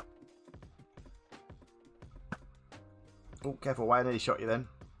 Oh, careful, Way. I nearly shot you then.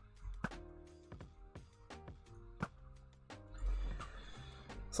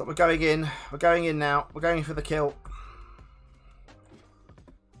 So we're going in. We're going in now. We're going in for the kill.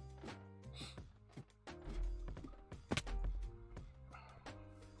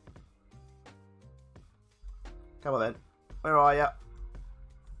 Come on then. Where are you?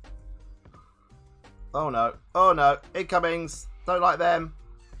 Oh no. Oh no. Incomings. Don't like them.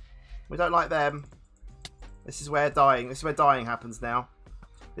 We don't like them. This is where dying. This is where dying happens now.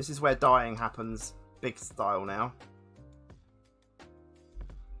 This is where dying happens. Big style now.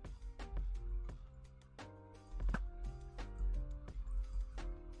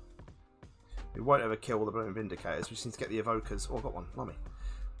 We won't ever kill all the blooming Vindicators. We just need to get the Evokers. Oh, I got one. Mummy.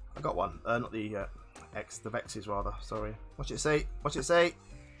 I got one. Not the the Vexes, rather. Sorry. Watch it see. Watch it see.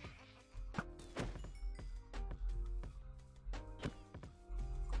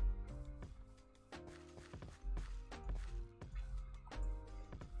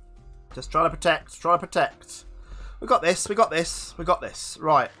 Just trying to protect. Trying to protect. We got this. We got this. We got this.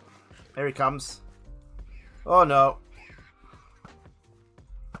 Right. Here he comes. Oh, no.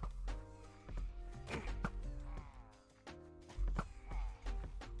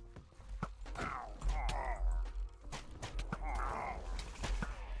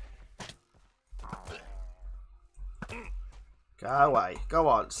 Go away. Go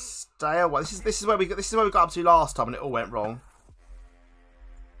on. Stay away. This is where we got up to last time, and it all went wrong.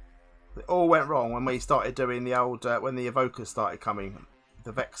 It all went wrong when we started doing the old when the Evokers started coming,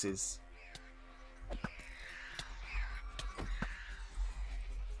 the Vexes.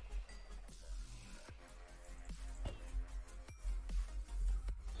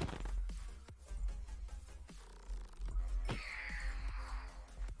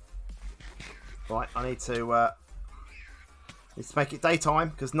 Right, I need to make it daytime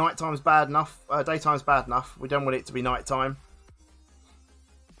because nighttime's bad enough. Daytime's bad enough. We don't want it to be nighttime.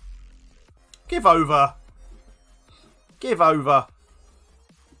 Give over. Give over.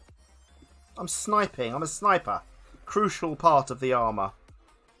 I'm sniping. I'm a sniper. Crucial part of the armour.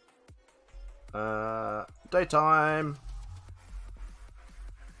 Daytime.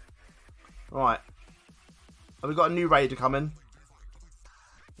 Right. Have we got a new raider coming?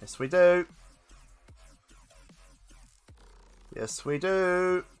 Yes, we do. Yes, we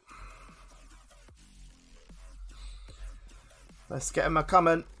do. Let's get him a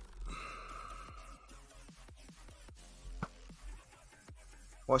coming.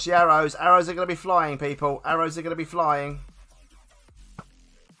 Watch the arrows. Arrows are going to be flying, people. Arrows are going to be flying.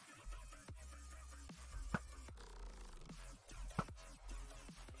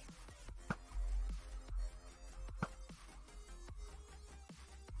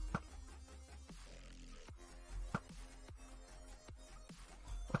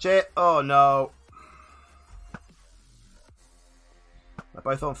 Watch it. Oh, no. They're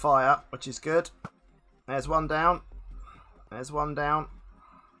both on fire, which is good. There's one down. There's one down.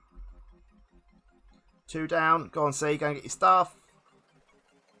 Two down. Go on, C. Go and get your stuff.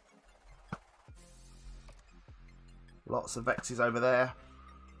 Lots of Vexes over there.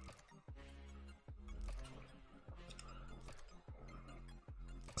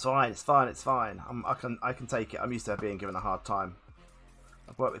 It's fine. It's fine. It's fine. I can take it. I'm used to being given a hard time.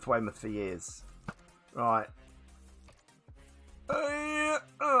 I've worked with Weymouth for years. Right.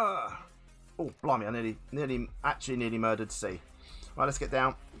 Oh, blimey! I nearly murdered C. Right, let's get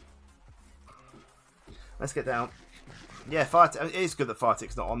down. Let's get down. Yeah, it is good that fire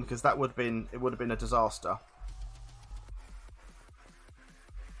tick's not on because it would have been a disaster.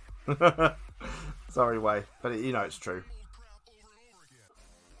 Sorry, Way, but you know it's true.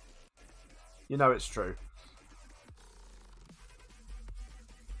 You know it's true.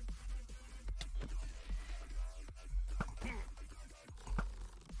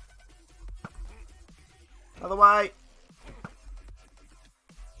 Other way.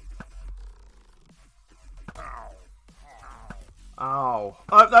 Oh.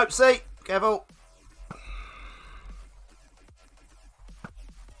 Oh, no, see. Careful.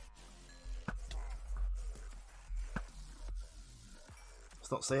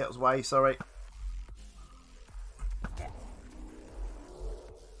 Let's not see it was Way, sorry. Let's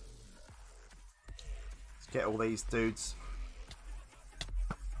get all these dudes.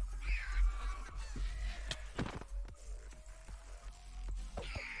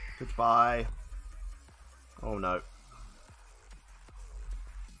 Goodbye. Oh no.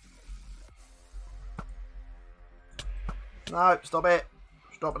 No, stop it.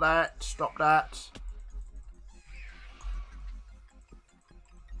 Stop that. Stop that.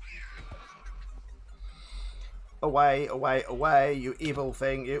 Away, away, away, you evil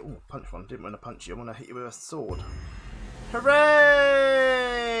thing. You punch one. Didn't want to punch you. I want to hit you with a sword.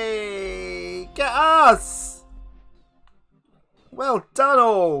 Hooray! Get us! Well done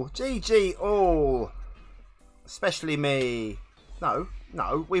all. GG all. Especially me. No,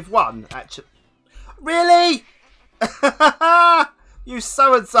 we've won, actually. Really? You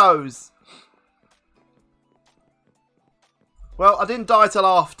so-and-sos. Well, I didn't die till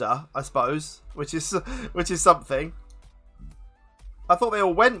after, I suppose, which is something. I thought they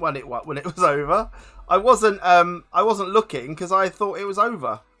all went when it was over. I wasn't looking because I thought it was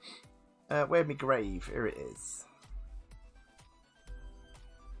over. Where's my grave? Here it is.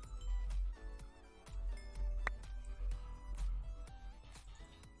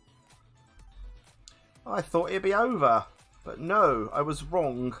 I thought it'd be over, but no, I was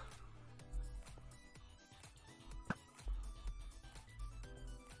wrong.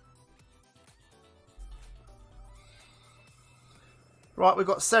 Right, we've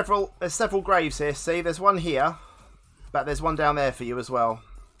got there's several graves here. See, there's one here, but there's one down there for you as well.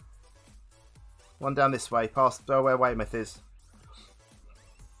 One down this way, past where Weymouth is.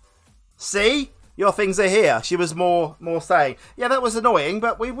 See? Your things are here. She was more saying. Yeah, that was annoying,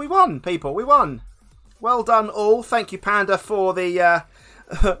 but we won, people. We won. Well done all. Thank you, Panda, for the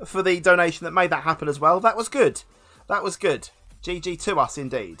for the donation that made that happen as well. That was good. That was good. GG to us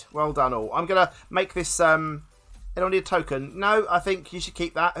indeed. Well done all. I'm gonna make this I don't need a token. No, I think you should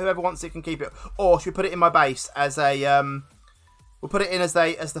keep that. Whoever wants it can keep it. Or should we put it in my base as a we'll put it in as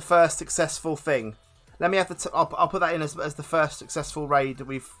the first successful thing. Let me have the I'll put that in as the first successful raid that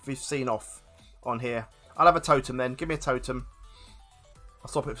we've seen off on here. I'll have a totem then. Give me a totem. I'll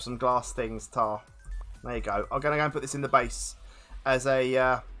swap it for some glass things, Tar. There you go. I'm going to go and put this in the base as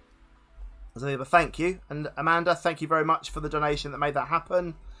a thank you. And Amanda, thank you very much for the donation that made that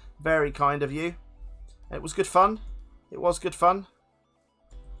happen. Very kind of you. It was good fun. It was good fun.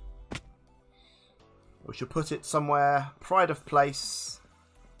 We should put it somewhere. Pride of place.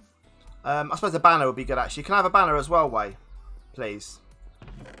 I suppose a banner would be good actually. Can I have a banner as well, Way? Please.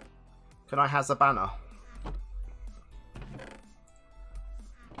 Can I has a banner?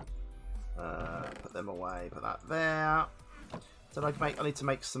 Put them away. Put that there. So I need to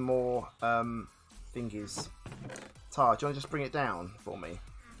make some more thingies. Tar, do you want to just bring it down for me?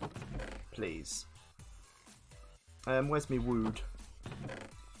 Please. Where's me wood?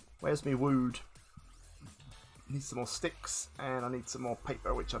 Where's me wood? I need some more sticks and I need some more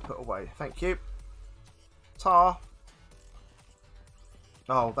paper which I put away. Thank you. Tar.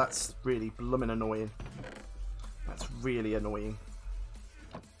 Oh, that's really blooming annoying. That's really annoying.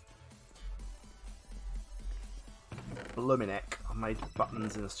 Blooming heck. I made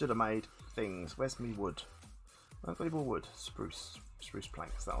buttons and I should have made things. Where's me wood? I haven't got any more wood. Spruce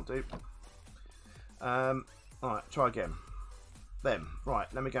planks, that'll do. Alright, try again. Them. Right,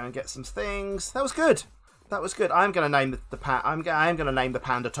 let me go and get some things. That was good. That was good. I'm going to name I am going to name the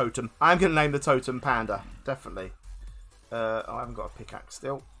panda totem. I'm going to name the totem panda. Definitely. I haven't got a pickaxe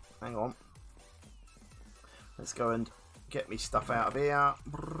still. Hang on. Let's go and get me stuff out of here.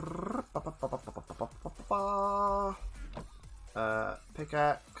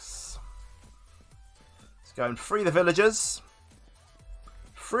 Pickaxe. Let's go and free the villagers.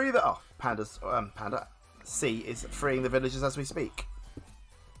 Free the... Oh, pandas. Panda C is freeing the villagers as we speak.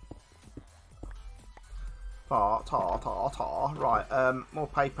 Tar. Right, more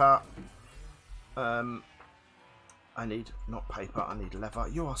paper. I need, not paper, I need leather.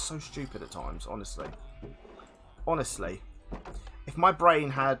 You are so stupid at times, honestly. Honestly. If my brain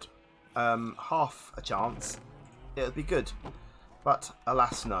had half a chance, it would be good. But,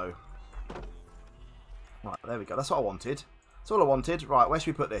 alas, no. Right, there we go. That's what I wanted. That's all I wanted. Right, where should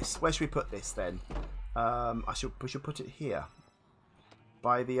we put this? Where should we put this, then? We should put it here.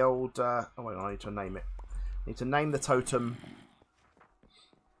 By the old... oh, wait, I need to name it. I need to name the totem...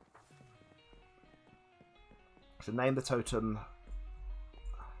 To name the totem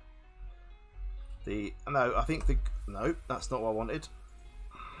no, I think no, that's not what I wanted.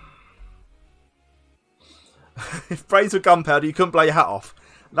 If brains were gunpowder, you couldn't blow your hat off.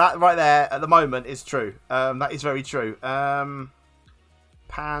 That right there at the moment is true. That is very true. Pandas.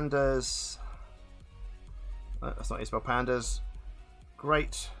 No, that's not how you spell pandas.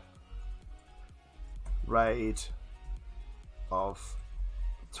 Great raid of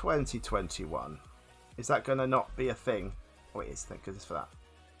 2021. Is that going to not be a thing? Oh, it is. Thank goodness for that.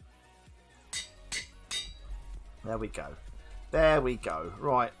 There we go. There we go.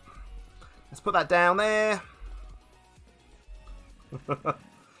 Right. Let's put that down there.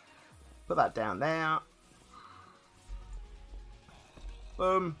 Put that down there.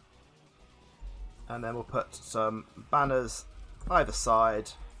 Boom. And then we'll put some banners either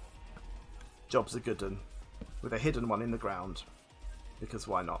side. Job's a good one. with a hidden one in the ground. Because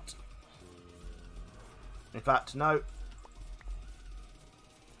why not? In fact, no.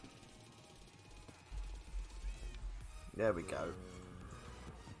 There we go.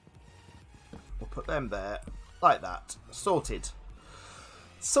 We'll put them there. Like that. Sorted.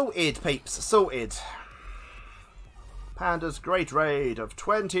 Sorted, peeps. Sorted. Panda's Great Raid of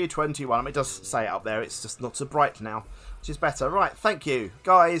 2021. I mean, it does say it up there. It's just not so bright now, which is better. Right, thank you.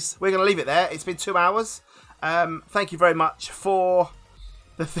 Guys, we're going to leave it there. It's been 2 hours. Thank you very much for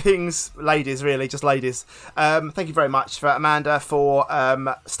the things. Ladies, really, just ladies. Thank you very much for Amanda, for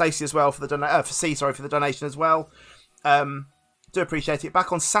Stacey as well, for the for the donation as well. Do appreciate it.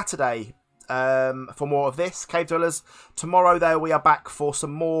 Back on Saturday for more of this. Cave Dwellers. Tomorrow, though, we are back for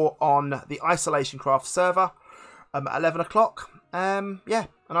some more on the Isolation Craft server. At 11 o'clock. Yeah,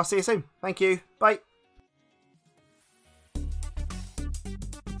 and I'll see you soon. Thank you. Bye.